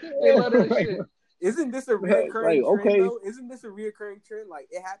 They love that shit. Isn't this a reoccurring Like, trend okay. though? Isn't this a reoccurring trend? Like,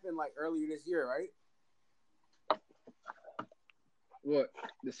 it happened like earlier this year, right? What?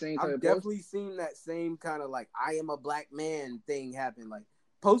 The same type I've of post? definitely seen that same kind of like I am a black man thing happen. Like,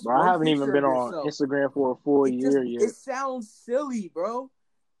 post Bro, I one haven't even picture been of on yourself. Instagram for a full year yet. It sounds silly, bro.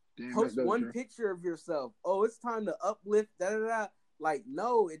 Damn, Post that's one true. picture of yourself. Oh, it's time to uplift. Like,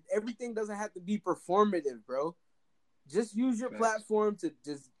 no, everything doesn't have to be performative, bro. Just use your Facts. platform to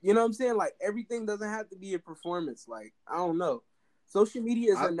just, you know what I'm saying? Like, everything doesn't have to be a performance. Like, I don't know. Social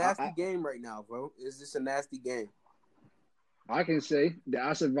media is a nasty game right now, bro. It's just a nasty game. I can say that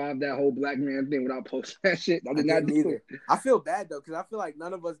I survived that whole black man thing without posting that shit. I did not didn't do either. it. I feel bad though, because I feel like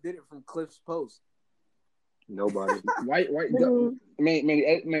none of us did it from Cliff's post. Nobody. White. Man,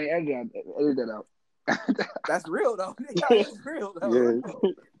 edit that out. That's real though. That's real though.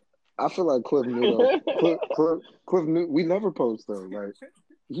 Yeah. I feel like Cliff knew though. Cliff knew. We never post though. Like,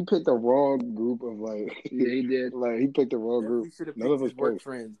 he picked the wrong group of like. Yeah, he did. Like, he picked the wrong Definitely group. should have None picked of us his work post.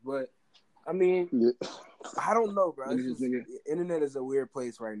 friends, but I mean, Yeah. I don't know, bro. Look at It's this just, nigga. the internet is a weird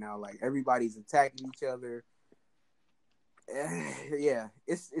place right now. Like, everybody's attacking each other. Yeah,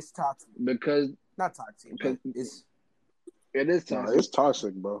 it's toxic. Because Not toxic, but it's it is Nah, toxic. it's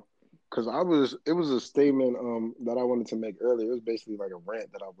toxic, bro. Cause it was a statement that I wanted to make earlier. It was basically like a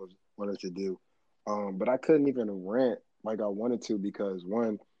rant that I wanted to do, but I couldn't even rant like I wanted to because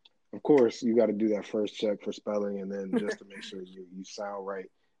one, of course, you got to do that first check for spelling, and then just to make sure you sound right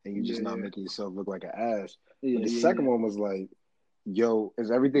and you're just not making yourself look like an ass. But the second one was like, yo,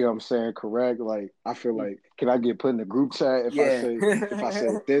 is everything I'm saying correct? Like, I feel like, can I get put in the group chat if Yeah. I say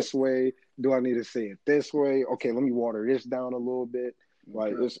it this way? Do I need to say it this way? Okay, let me water this down a little bit.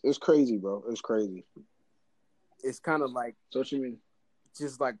 Like, it's crazy, bro. It's crazy. It's kind of like So what you mean?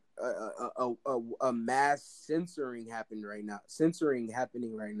 just like a mass censoring happening right now.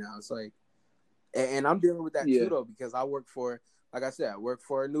 It's like, and I'm dealing with that Yeah. too though, because I work for, like I said, I work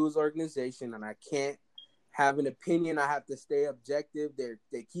for a news organization, and I can't have an opinion. I have to stay objective.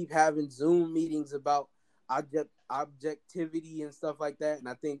 They keep having Zoom meetings about objectivity and stuff like that. And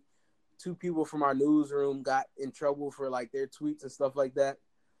I think 2 people from our newsroom got in trouble for like their tweets and stuff like that.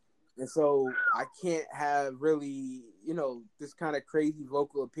 And so I can't have really, this kind of crazy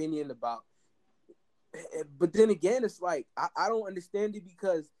vocal opinion about. But then again, it's like I don't understand it,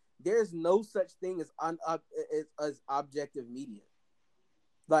 because there's no such thing as objective media.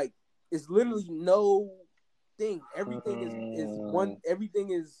 Like, it's literally no thing. Everything is one.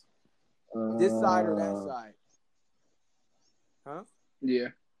 Everything is this side or that side. Huh? Yeah.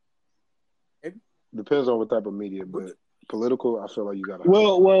 Depends on what type of media, but political, I feel like you gotta.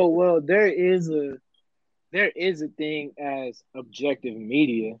 Well. There is a thing as objective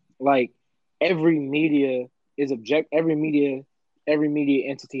media. Like, every media is every media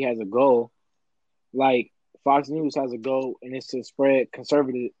entity has a goal. Like, Fox News has a goal, and it's to spread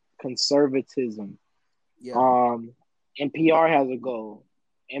conservatism. Yeah. NPR has a goal.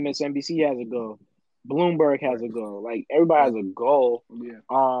 MSNBC has a goal. Bloomberg has a goal. Like, everybody has a goal. Yeah.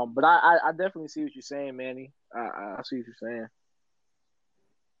 But I definitely see what you're saying, Manny. I see what you're saying.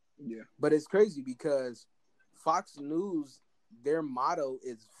 Yeah. But it's crazy because Fox News, their motto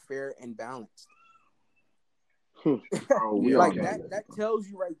is fair and balanced. We like all that tells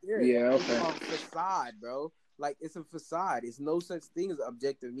you right there. Yeah, It's okay. a facade, bro. Like, it's a facade. It's no such thing as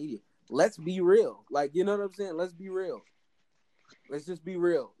objective media. Let's be real. Like, you know what I'm saying? Let's be real. Let's just be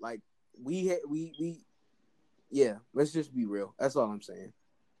real. Like, yeah, let's just be real. That's all I'm saying.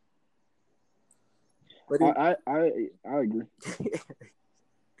 But I agree.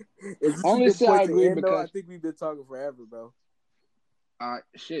 is this Only a good say point I to agree end, though? because- I think we've been talking forever, bro.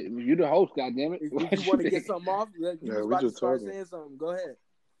 Shit, you the host, goddammit. If you want to get something off, you Yeah, was we about to just start talking. saying something. Go ahead.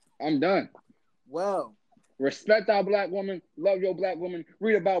 I'm done. Well, Respect our black woman. Love your black woman.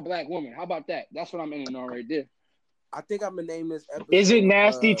 Read about black women. How about that? That's what I'm ending on right there. I think I'm gonna name this episode. Is it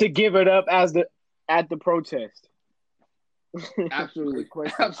nasty to give it up at the protest? Absolutely. Great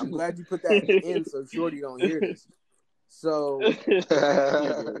question. Absolutely. I'm glad you put that at the end so Shorty don't hear this. So She ain't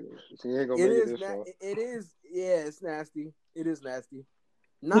gonna it make is. it this far. It is. Yeah, it's nasty. It is nasty.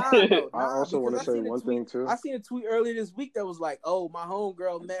 I also want to say one thing too. I seen a tweet earlier this week that was like, "Oh, my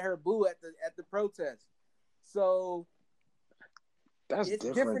homegirl met her boo at the protest." So That's it's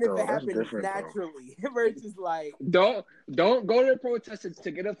different different though. if it That's happens different naturally. Where it's just like, Don't go to the protest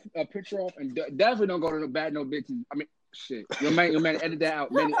to get a picture off, and definitely don't go to the bad no bitches. I mean, shit. Your man, edit that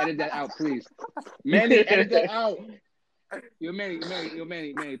out. Manny, edit that out, please. Manny, edit that out. Your Manny,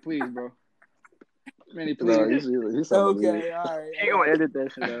 please, bro. Manny, please. No, he's okay, all right. He gonna edit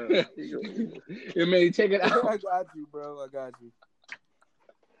that shit out. Your Manny, take it I out. got you, bro. I got you.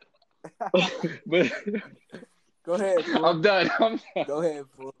 But Go ahead, fool. I'm done. Go ahead,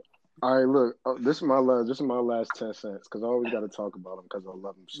 fool. All right, look, this is my last 10 cents because I always got to talk about them because I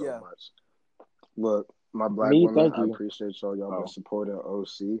love them so Yeah. much. Look, my black Me, women, thank I you. appreciate y'all. Y'all Oh. been supporting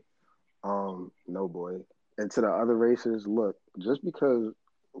OC. No boy. And to the other races, look, just because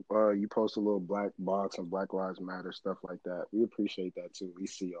you post a little black box and Black Lives Matter stuff like that, we appreciate that too. We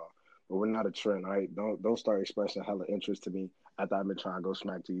see y'all, but we're not a trend. All right, don't start expressing hella interest to me after I've been trying to go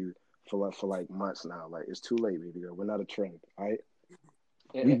smack to you for like months now. Like, it's too late, baby girl. We're not a trend. All right.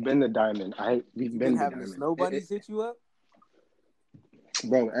 We've been the diamond. We've You been been the having the diamond. snow bunnies hit you up?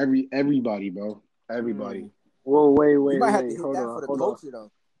 Bro, everybody, bro. Everybody. Whoa, wait, You might have to hit hold that on, for the hold on. culture,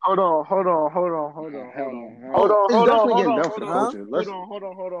 though. Hold on. Hell no. It's definitely getting done for the culture.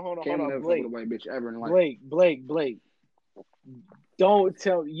 Cam will never fuck with a white bitch ever in life. Blake. Don't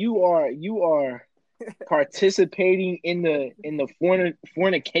tell you are participating in the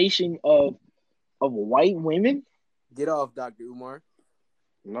fornication of white women. Get off, Dr. Umar.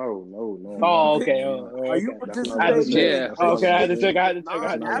 No. Oh, okay. Are you Okay. participating? Yeah. Okay, I had to check.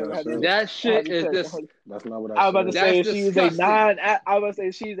 That shit is this. That's not what I was I about to said. say That's I was about to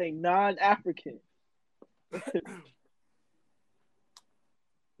say she's a non-African.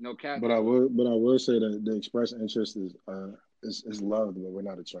 No cap. But I would say that the express interest is loved, but we're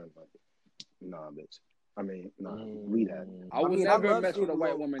not a trend. Like, nah, bitch. I mean, nah, read that. I would I never love mess seeing with a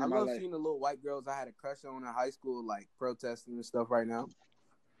white little- woman I in my love life. seeing the little white girls I had a crush on in high school, like protesting and stuff right now.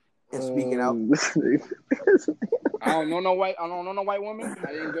 and speaking out. I don't know no white woman.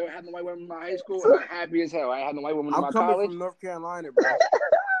 I didn't go have no white woman in my high school. And I'm happy as hell. I had no white woman in I'm my coming college. from North Carolina, bro.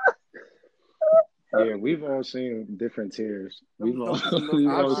 Yeah, we've all seen different tiers. We've all I've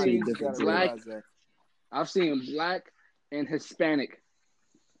seen seen different black. tiers. I've seen black and Hispanic.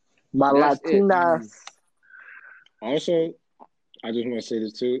 My That's it. Latinas. Also, I just want to say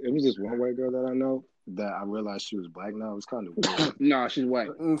this too. It was this one white girl that I know that I realized she was black now. It was kind of weird. No, she's white.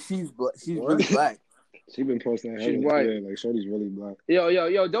 She's really black. She been posting her. She's white. Yeah, like Shorty's really black. Yo,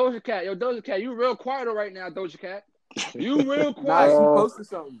 Doja Cat. You real quiet right now, Doja Cat. You real Nah, quiet.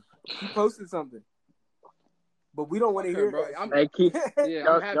 she posted something. But we don't want to hear bro. that. Hey, Keith. Yeah,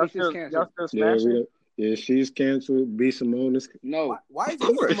 I'm happy she's canceled. Y'all still smashing? Yeah, she's canceled. B. Simone is. No. Why is B.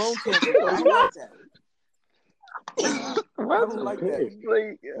 Simone canceled? I don't like that. I don't like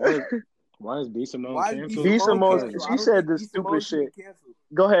that. Why is B. Simone Why is canceled? B. Simone, canceled? I she don't said think the B. Simone stupid should be shit. canceled.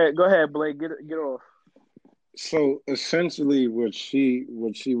 Go ahead, Blake. Get off. So essentially, what she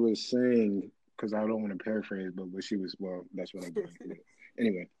was saying, because I don't want to paraphrase, but what she was, well, that's what I'm doing.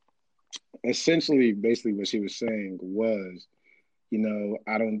 Anyway, essentially, basically, what she was saying was,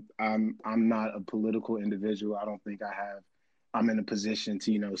 I'm not a political individual. I don't think I'm in a position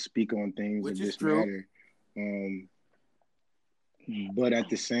to, speak on things Which of is this true. matter. But at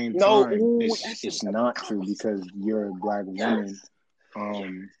the same time, it's not true because you're a black woman.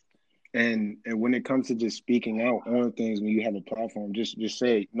 And when it comes to just speaking out on things, when you have a platform, just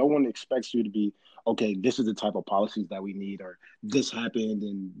say, no one expects you to be, okay, this is the type of policies that we need, or this happened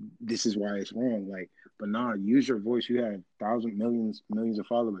and this is why it's wrong. But nah, use your voice. You have thousands, millions of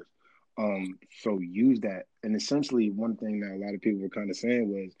followers. So use that. And essentially one thing that a lot of people were kind of saying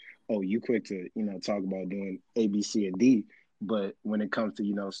was, oh, you quick to, talk about doing A, B, C, and D. But when it comes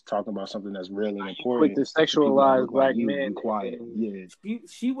to, talking about something that's really important, Quick to sexualize black men. You quiet. Yeah.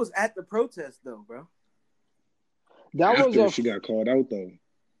 She was at the protest though, bro. After she got called out though.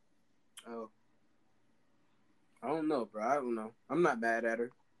 Oh. I don't know, bro. I don't know. I'm not mad at her.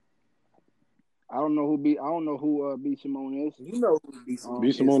 I don't know who B Simone is. You know who B. Simone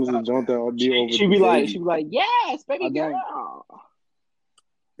B. Simone is a joint that I'll be over. She be like, yes, baby girl.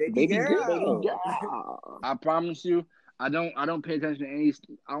 Baby girl. I promise you, I don't pay attention to any.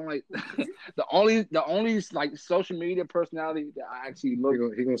 I don't like the only like social media personality that I actually look.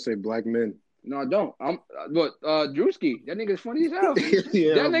 He gonna say black men. No, I don't. But Drewski, that nigga's funny as hell.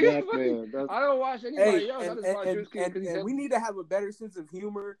 Yeah, that nigga's funny. I don't watch anybody else. I just watch Drewski. And we need to have a better sense of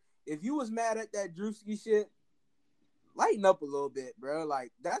humor. If you was mad at that Drewski shit, lighten up a little bit, bro.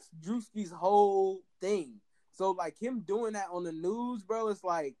 Like that's Drewski's whole thing. So like him doing that on the news, bro, it's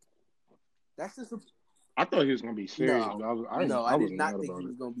like that's just. I thought he was gonna be serious. No, I did not think he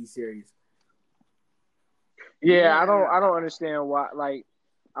was gonna be serious. Yeah, I don't understand why. Like,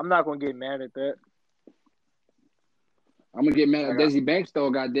 I'm not gonna get mad at that. I'm gonna get mad at Desi Banks though.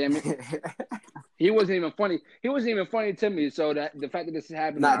 Goddamn it, he wasn't even funny. He wasn't even funny to me. So that the fact that this is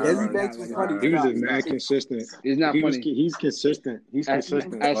happening, Desi Banks was funny. He was just mad consistent. He's not funny. He's consistent. He's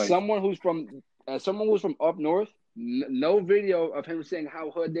consistent. As someone who's from up north, no video of him saying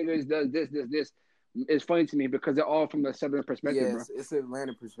how hood niggas does this. It's funny to me because they're all from the southern perspective, bro. It's an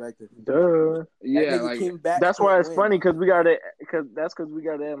Atlanta perspective. Duh. Yeah, like, that's why it's funny because we got the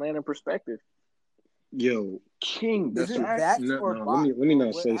Atlanta perspective. Yo, King. Is it that or let me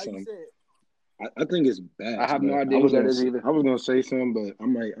not say something. I think it's bad. I have no idea what that is either. I was gonna say something, but I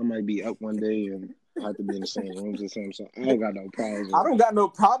might be up one day and I have to be in the same rooms or something. So I don't got no problems. I don't got no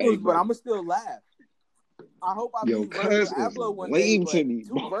problems, but I'ma still laugh. I hope I meet Virgil Abloh one day.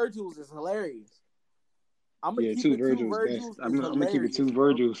 Two Virgils is hilarious. I'm gonna keep it two Virgils. I'm gonna keep it two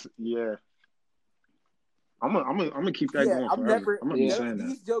Virgils. Yeah. I'm gonna keep that going forever. I'm gonna be saying that.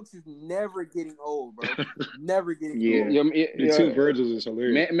 These jokes is never getting old, bro. Never getting old. The two Virgils is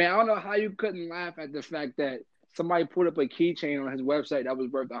hilarious. Man, I don't know how you couldn't laugh at the fact that somebody put up a keychain on his website that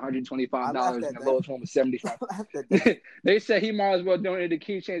was worth $125 and the lowest one was $75. They said he might as well donate the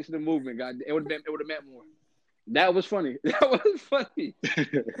keychain to the movement. God, it would have meant more. That was funny.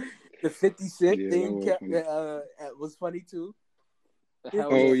 The 50 Cent thing was funny too.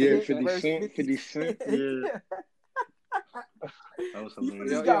 Oh yeah, 50 Cent. 50 Cent. Yeah. That was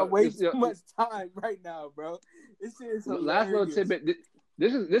hilarious. You got way too much time right now, bro. This is hilarious. Last little tidbit.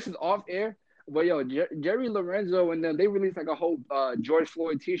 This is off air, but yo, Jerry Lorenzo and them, they released like a whole George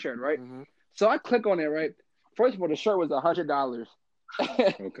Floyd T-shirt, right? Mm-hmm. So I click on it, right? First of all, the shirt was $100.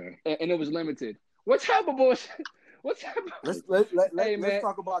 Okay. And it was limited. What type of bullshit? Let's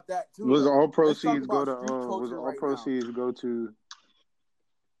talk about that too. Was all proceeds go to?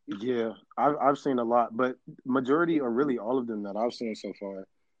 Yeah, I've seen a lot, but majority or really all of them that I've seen so far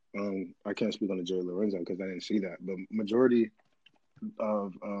I can't speak on the Jerry Lorenzo because I didn't see that, but majority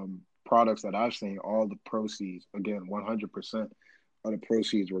of products that I've seen, all the proceeds, again, 100% of the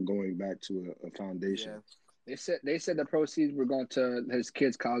proceeds were going back to a foundation. Yeah. They said the proceeds were going to his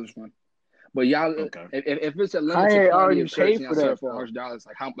kid's college fund. But y'all, Okay. if it's a limited Kanye quantity already of shirts, paid and for y'all sell that, it for $100,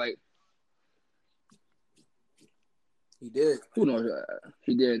 like how, like He did. who knows?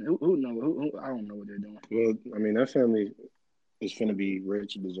 He did. Who knows? Who I don't know what they're doing. Well, I mean, that family is finna be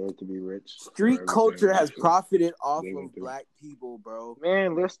rich, deserve to be rich. Street culture has profited off they of went through. black people, bro,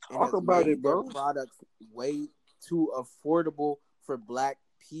 Man, let's and talk has about made it, their bro. products way too affordable for black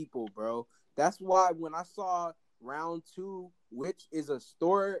people, bro. That's why when I saw Round 2, which is a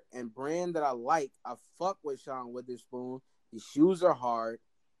store and brand that I like, I fuck with Sean Witherspoon. His shoes are hard.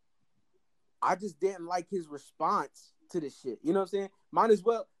 I just didn't like his response to the shit. You know what I'm saying? Might as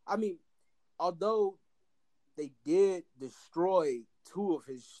well. I mean, although they did destroy 2 of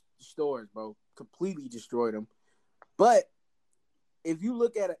his stores, bro, completely destroyed them. But if you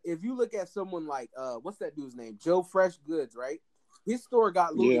look at someone like what's that dude's name? Joe Fresh Goods, right? His store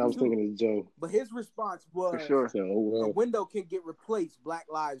got looted Yeah, I was too. thinking of Joe. But his response was, For sure. So, oh, well. the window can get replaced, Black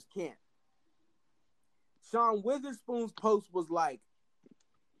Lives can't. Sean Witherspoon's post was like,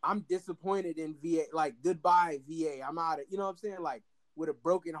 I'm disappointed in VA, like, goodbye, VA. I'm out of, you know what I'm saying? Like, with a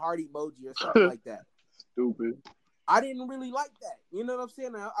broken heart emoji or something like that. Stupid. I didn't really like that. You know what I'm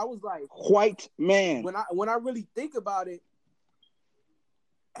saying? I was like, White man. when I really think about it,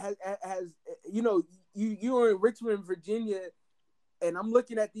 has you know, you're in Richmond, Virginia, and I'm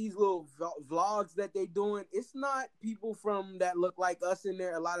looking at these little vlogs that they doing. It's not people from that look like us in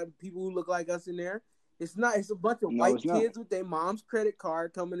there. A lot of people who look like us in there. It's not. It's a bunch of white kids with their mom's credit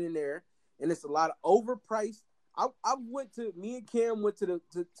card coming in there, and it's a lot of overpriced. Me and Cam went to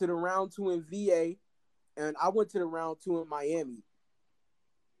the Round 2 in VA, and I went to the Round 2 in Miami.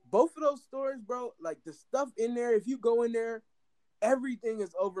 Both of those stores, bro, like the stuff in there, if you go in there, everything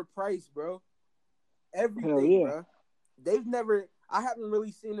is overpriced, bro. Everything, bro. I haven't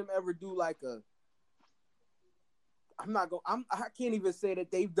really seen them ever do like I can't even say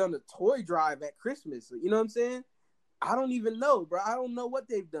that they've done a toy drive at Christmas. You know what I'm saying? I don't even know, bro. I don't know what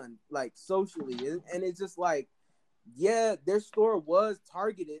they've done, like, socially. And it's just like, yeah, their store was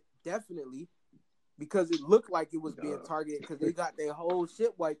targeted, definitely, because it looked like it was being targeted because they got their whole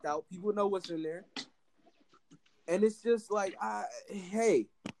shit wiped out. People know what's in there. And it's just like, hey,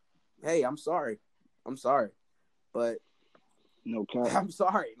 I'm sorry. But No cap. I'm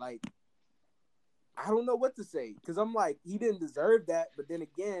sorry. Like, I don't know what to say because I'm like, he didn't deserve that. But then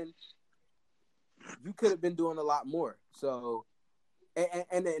again, you could have been doing a lot more. So,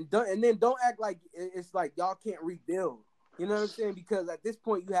 and then don't act like it's like y'all can't rebuild. You know what I'm saying? Because at this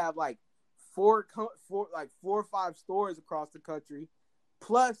point, you have like four or five stores across the country,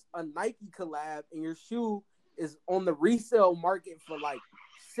 plus a Nike collab, and your shoe is on the resale market for like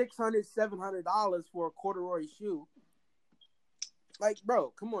 $600, $700 for a corduroy shoe. Like,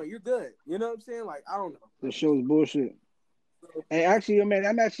 bro, come on, you're good. You know what I'm saying? Like, I don't know. This show's bullshit. And actually, man,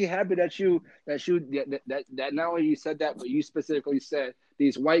 I'm actually happy that not only you said that, but you specifically said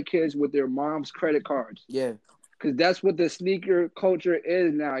these white kids with their mom's credit cards. Yeah. Because that's what the sneaker culture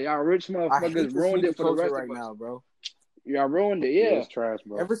is now. Y'all rich motherfuckers ruined it for the rest right of us. now, bro. Y'all ruined it, yeah. It's trash,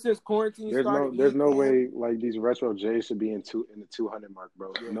 bro. Ever since quarantine started, there's no way like these retro J's should be in the 200 mark,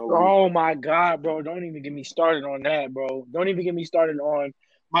 bro. Yeah. No. Oh my God, bro! Don't even get me started on that, bro. Don't even get me started on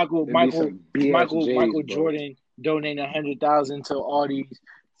Michael Jordan donating $100,000 to all these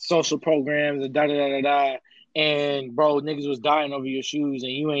social programs and da. And bro, niggas was dying over your shoes,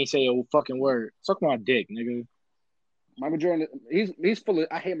 and you ain't say a fucking word. Suck my dick, nigga. Michael Jordan, he's full of.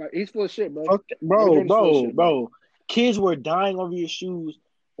 He's full of shit, bro. Bro. Kids were dying over your shoes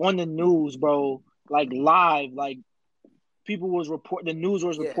on the news, bro. Like live, like people was the news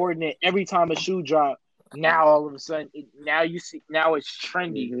was reporting it every time a shoe dropped. Now all of a sudden, now it's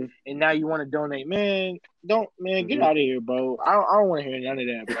trendy, and now you want to donate. Man, get out of here, bro. I don't want to hear none of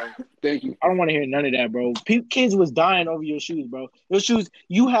that, bro. Thank you. I don't want to hear none of that, bro. Kids was dying over your shoes, bro. Your shoes,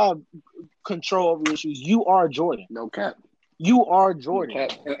 you have control over your shoes. You are Jordan. No cap. You are Jordan. No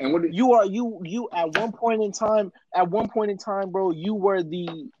cap. And what you are you at one point in time, bro, you were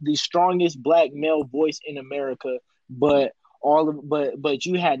the strongest black male voice in America, but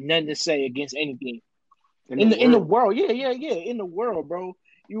you had nothing to say against anything. In the world. Yeah, in the world, bro.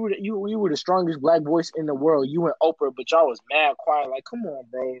 You were the strongest black voice in the world. You and Oprah, but y'all was mad quiet. Like, come on,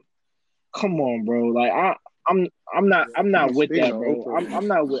 bro. Like I'm not with that, bro. I'm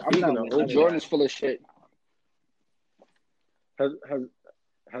not with Jordan's full of shit.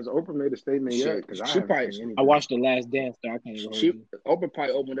 Has Oprah made a statement yet? Because I She haven't probably. seen anything. I watched The Last Dance, so I can't even hold She you. Oprah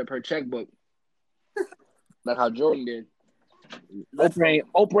probably opened up her checkbook, like how Jordan did. Oprah ain't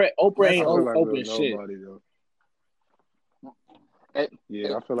I feel like open there's shit. nobody though. And,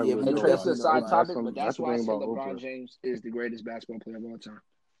 Yeah, I feel like Yeah, there's but and no, nobody. Trace a side nobody. topic, but That's that's the why I thing say about LeBron Oprah. James is the greatest basketball player of all time.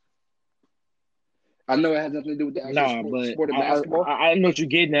 I know it has nothing to do with the actual Nah, but sport of basketball. I know what you're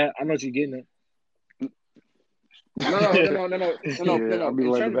getting at. I know what you're getting at. No. Yeah, I'll be In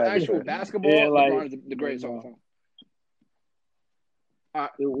like terms the of bad actual guy. basketball, Yeah, like- LeBron is the greatest of all time.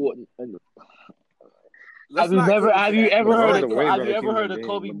 It wouldn't. Let's Have you not get ever into have you that. ever Let's heard not LeBron's a of get- way have better you ever human heard of being.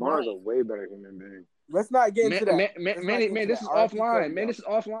 Kobe LeBron's Bryant? a way better human being. Let's not get into that. Let's not get Manny, into this that. is R.I.P. offline. Kobe, Man, this is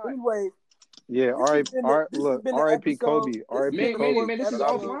offline. Anyway, Yeah, this has been the- this has been the R.I.P. episode- Kobe. this R.I.P. has been the Kobe. fourth Man, this is But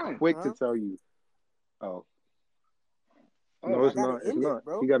I was offline. quick Huh? to tell you. Oh. Oh, No, I it's gotta not. It's end it, not.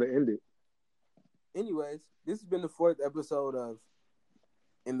 bro. You got to end it. anyways, this has been the fourth episode of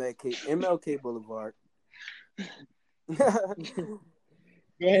MLK Boulevard. Go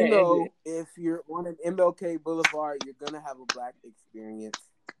ahead, You know, end it. if you're on an MLK Boulevard, you're gonna have a black experience,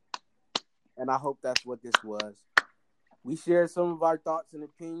 and I hope that's what this was. We shared some of our thoughts and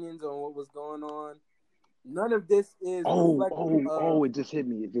opinions on what was going on. None of this is reflective of. It just hit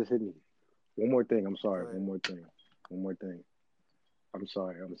me. One more thing. I'm sorry. Go ahead. One more thing. I'm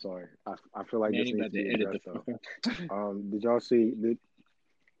sorry. I feel like Manny this needs about to be to edit addressed the though. Did y'all see?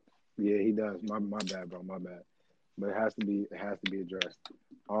 Yeah, he does. My bad, bro. My bad. But it has to be addressed.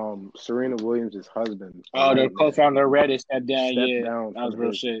 Serena Williams' husband. Oh, the co-founder of Reddit stepped down. stepped Yeah, down that was from real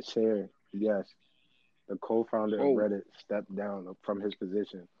his shit. chair. Yes, the co-founder Oh. of Reddit stepped down from his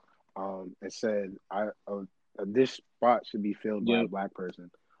position, and said, "This spot should be filled by a Yep. black person."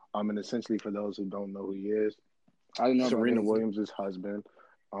 And essentially, for those who don't know who he is, I didn't know about Serena this. Williams' husband.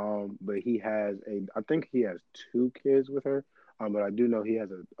 But he has I think he has 2 kids with her. But I do know he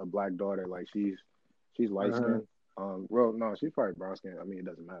has a black daughter. Like she's light skinned. Well, no, she's probably brown skinned. I mean, it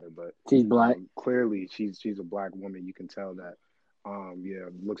doesn't matter. But She's black. clearly, she's a black woman. You can tell that.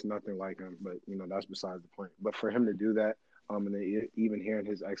 Looks nothing like him. But that's besides the point. But for him to do that, and then even hearing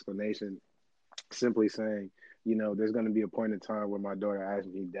his explanation, simply saying, there's going to be a point in time where my daughter asks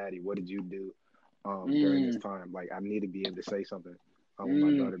me, "Daddy, what did you do during this time?" Like, I need to be able to say something. With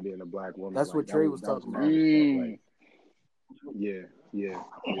my daughter being a black woman. That's like, what Trey was talking about. Like, yeah.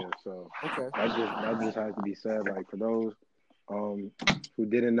 So Okay. that just has to be said. Like, for those who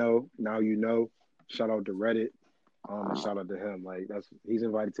didn't know, now you know. Shout out to Reddit. And shout out to him. Like, he's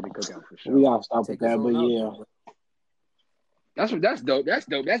invited to the cookout for sure. We gotta stop with Take us that, but on out, yeah. bro. That's dope. That's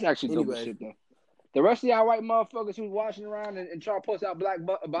dope. That's actually dope as Anyway. shit, though. The rest of y'all white motherfuckers who's washing around and trying to post out black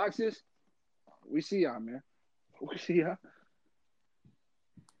boxes, we see y'all, man. We see y'all.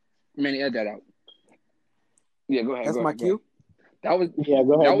 Manny, edit that out. Yeah, go ahead. That's go my ahead, go cue. ahead. That was Yeah,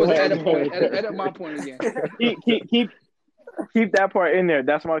 go ahead. that was go ahead, edit go point. ahead. Edit my point again. keep that part in there.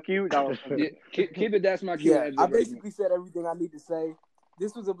 That's my cue. That was Yeah, keep it. That's my cue. Yeah, Edit I it right basically said everything I need to say.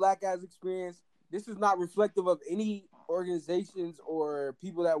 This was a black guy's experience. This is not reflective of any organizations or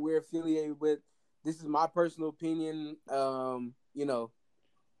people that we're affiliated with. This is my personal opinion.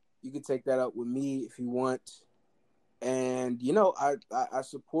 You can take that up with me if you want. And I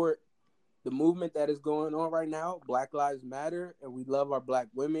support the movement that is going on right now. Black Lives Matter, and we love our black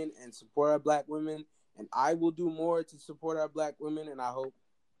women and support our black women. And I will do more to support our black women, and I hope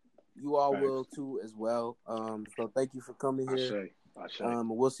you all Thanks. will too as well. So thank you for coming here. I say.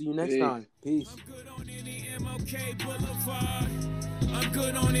 We'll see you next Peace. time. Peace. I'm good on any MLK Boulevard. I'm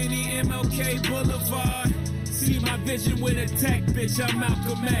good on any MLK Boulevard. See my vision with a tech, bitch, I'm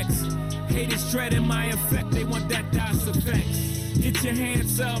Malcolm X. Haters treading my effect, they want that DOS effect. Get your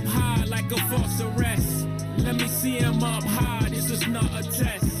hands up high like a false arrest. Let me see him up high, this is not a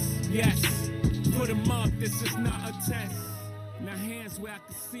test. Yes, put him up, this is not a test. Now hands where I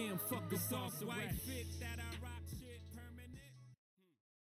can see him, fuck the false arrest.